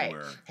 couldn't go right?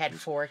 anywhere. Had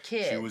 4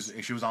 kids.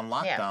 She was on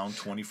lockdown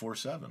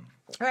 24/7.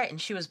 Right,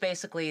 and she was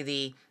basically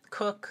the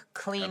cook,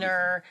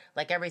 cleaner,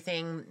 like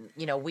everything.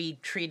 We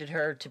treated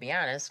her, to be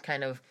honest,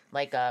 kind of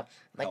like a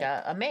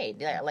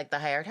maid, like the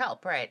hired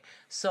help, right?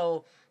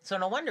 So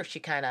no wonder she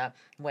kind of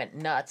went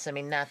nuts. I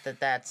mean, not that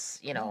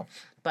that's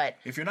but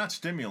if you're not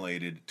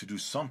stimulated to do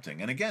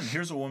something, and again,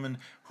 here's a woman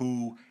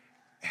who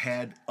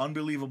had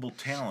unbelievable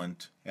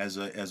talent as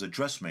a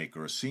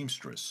dressmaker, a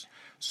seamstress.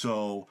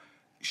 So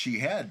she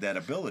had that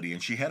ability,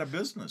 and she had a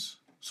business.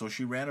 So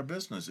she ran a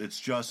business. It's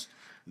just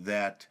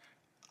that,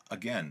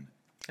 again,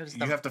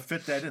 you have to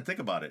fit that in. Think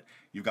about it.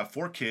 You've got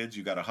 4 kids,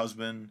 you've got a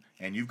husband,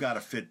 and you've got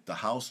to fit the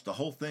house, the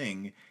whole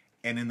thing.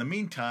 And in the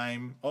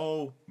meantime,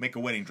 make a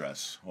wedding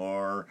dress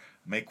or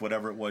make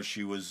whatever it was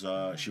she was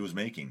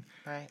making.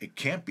 Right. It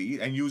can't be.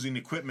 And using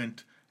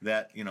equipment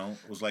that,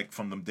 was like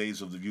from the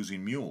days of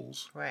using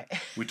mules. Right.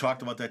 We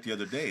talked about that the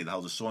other day,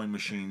 how the sewing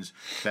machines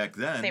back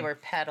then. They were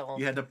pedal.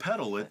 You had to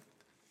pedal it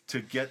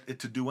to get it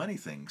to do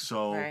anything.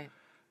 So, right.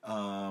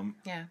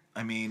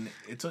 I mean,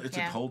 it's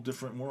a whole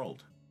different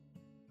world.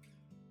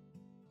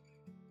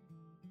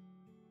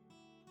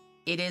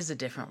 It is a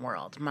different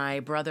world. My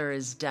brother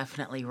is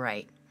definitely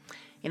right.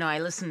 I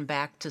listen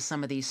back to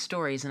some of these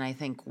stories and I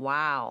think,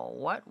 wow,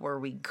 what were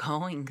we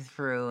going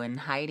through and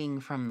hiding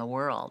from the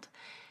world?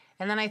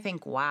 And then I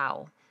think,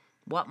 wow,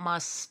 what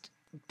must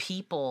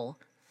people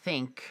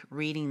think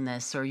reading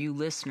this, or you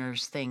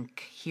listeners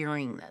think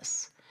hearing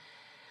this?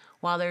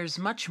 While there's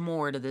much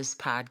more to this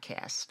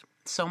podcast,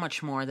 so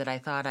much more that I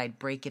thought I'd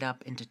break it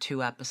up into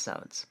 2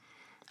 episodes,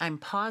 I'm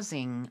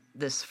pausing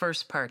this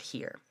first part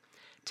here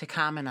to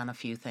comment on a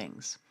few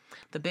things,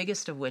 the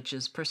biggest of which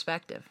is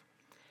perspective.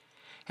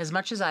 As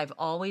much as I've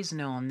always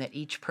known that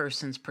each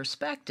person's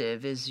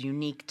perspective is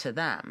unique to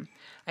them,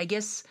 I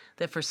guess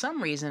that for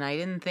some reason I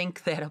didn't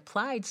think that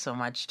applied so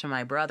much to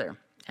my brother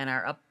and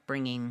our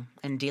upbringing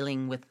and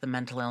dealing with the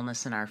mental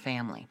illness in our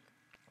family.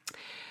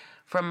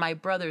 From my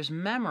brother's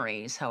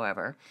memories,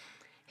 however,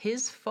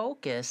 his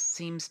focus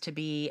seems to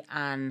be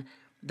on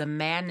the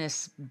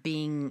madness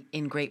being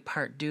in great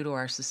part due to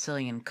our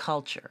Sicilian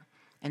culture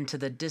and to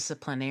the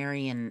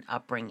disciplinarian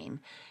upbringing.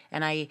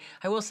 And I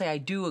will say I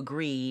do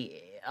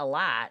agree a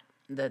lot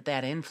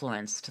that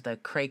influenced the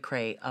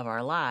cray-cray of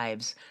our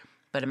lives,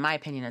 but in my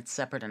opinion, it's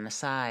separate and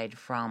aside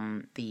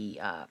from the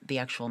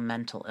actual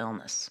mental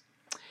illness.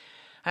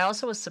 I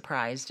also was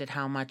surprised at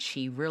how much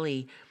he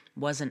really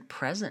wasn't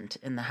present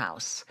in the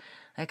house.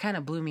 That kind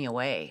of blew me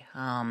away.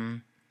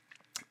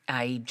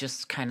 I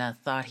just kind of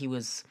thought he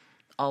was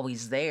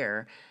always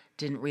there,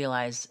 didn't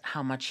realize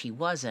how much he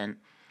wasn't.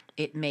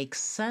 It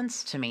makes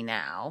sense to me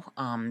now,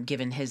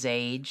 given his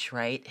age,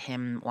 right?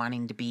 Him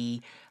wanting to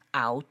be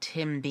out,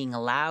 him being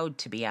allowed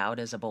to be out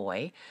as a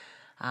boy,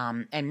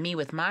 and me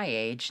with my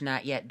age,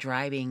 not yet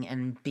driving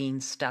and being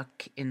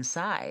stuck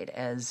inside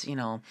as,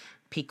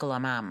 piccola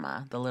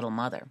mamma, the little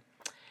mother.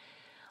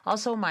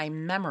 Also, my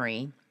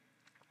memory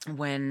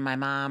when my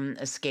mom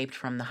escaped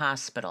from the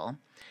hospital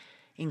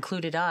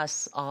included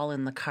us all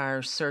in the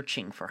car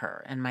searching for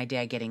her and my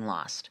dad getting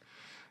lost.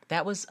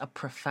 That was a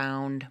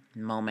profound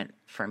moment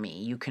for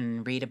me. You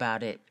can read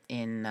about it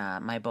in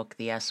my book,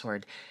 The S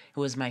Word. It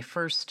was my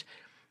first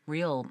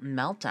real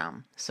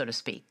meltdown, so to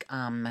speak.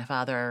 My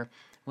father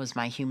was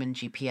my human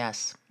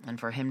GPS, and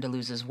for him to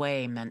lose his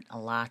way meant a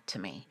lot to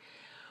me.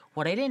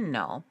 What I didn't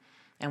know,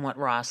 and what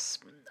Ross,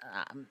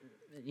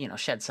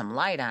 shed some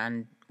light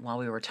on while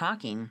we were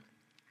talking,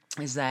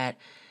 is that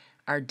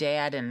our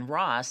dad and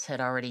Ross had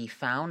already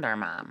found our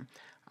mom.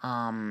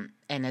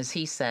 And as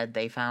he said,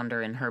 they found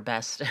her in her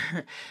best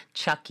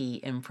Chucky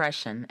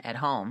impression at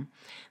home.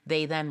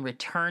 They then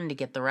returned to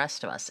get the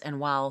rest of us. And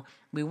while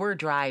we were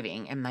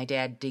driving and my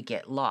dad did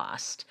get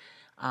lost,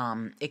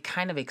 it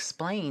kind of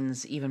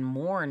explains even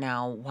more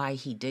now why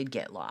he did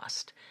get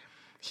lost.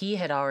 He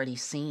had already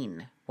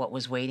seen what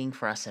was waiting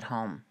for us at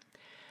home.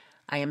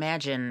 I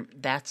imagine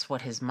that's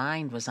what his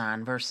mind was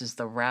on versus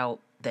the route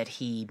that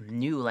he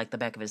knew like the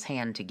back of his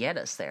hand to get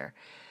us there.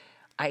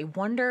 I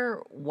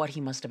wonder what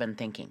he must have been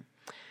thinking.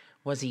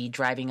 Was he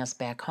driving us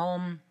back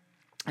home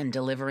and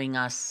delivering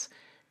us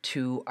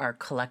to our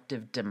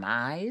collective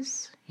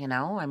demise?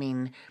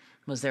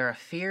 Was there a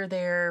fear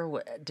there?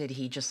 Did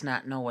he just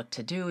not know what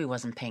to do? He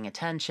wasn't paying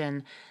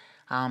attention.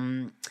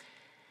 I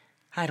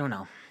don't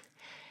know.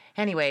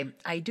 Anyway,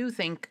 I do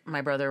think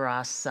my brother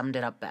Ross summed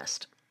it up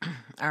best.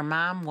 Our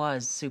mom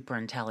was super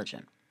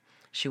intelligent.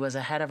 She was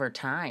ahead of her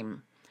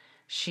time.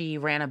 She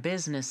ran a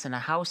business and a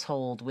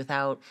household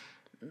without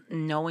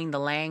knowing the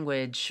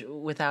language,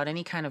 without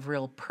any kind of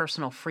real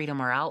personal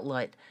freedom or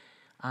outlet.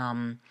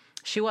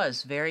 She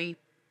was very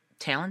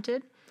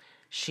talented.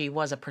 She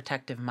was a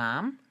protective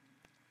mom.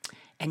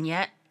 And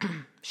yet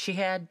she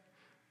had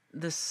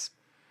this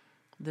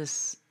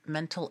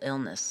mental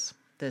illness,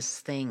 this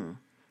thing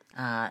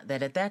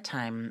that at that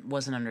time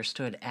wasn't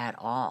understood at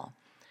all.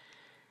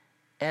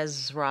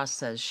 As Ross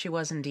says, she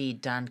was indeed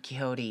Don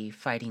Quixote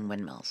fighting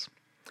windmills.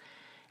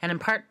 And in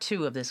part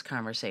 2 of this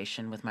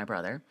conversation with my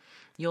brother,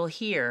 you'll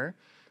hear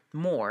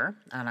more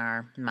on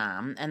our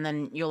mom, and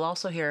then you'll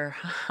also hear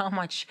how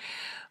much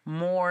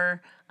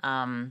more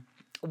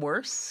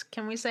worse,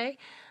 can we say,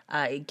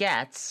 it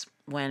gets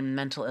when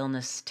mental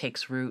illness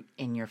takes root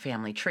in your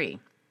family tree.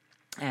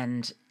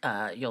 And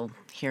you'll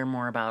hear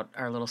more about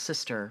our little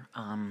sister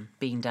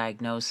being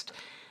diagnosed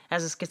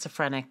as a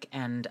schizophrenic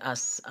and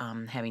us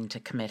having to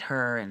commit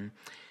her and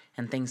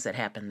things that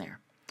happen there.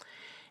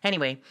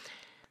 Anyway,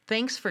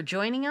 thanks for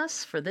joining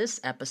us for this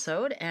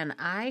episode, and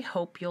I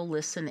hope you'll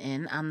listen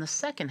in on the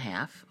second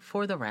half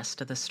for the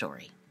rest of the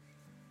story.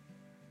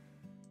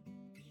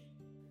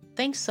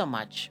 Thanks so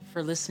much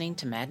for listening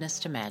to Madness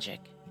to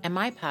Magic and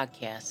my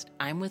podcast,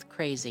 I'm With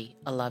Crazy,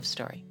 A Love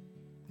Story.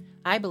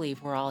 I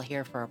believe we're all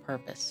here for a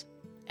purpose,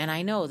 and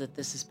I know that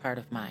this is part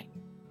of mine.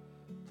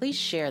 Please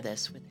share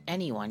this with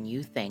anyone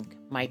you think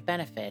might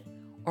benefit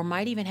or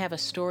might even have a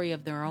story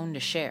of their own to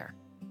share.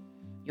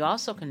 You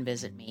also can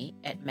visit me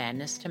at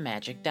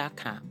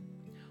madnesstomagic.com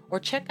or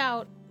check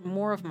out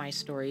more of my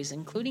stories,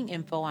 including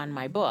info on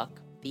my book,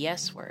 The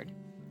S Word,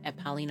 at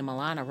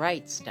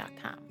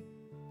paulinamillanawrites.com.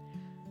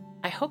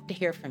 I hope to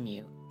hear from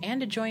you and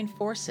to join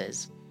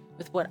forces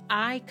with what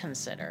I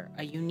consider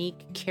a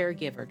unique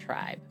caregiver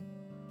tribe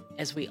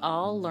as we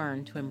all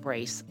learn to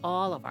embrace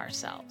all of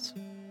ourselves,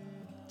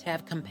 to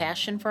have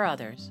compassion for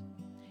others,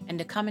 and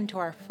to come into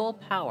our full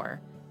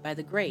power by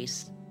the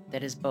grace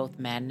that is both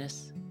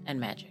madness and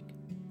magic.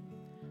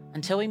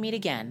 Until we meet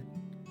again,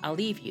 I'll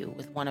leave you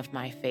with one of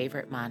my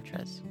favorite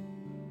mantras.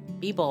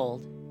 Be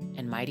bold,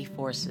 and mighty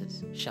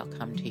forces shall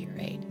come to your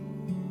aid.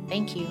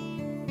 Thank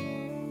you.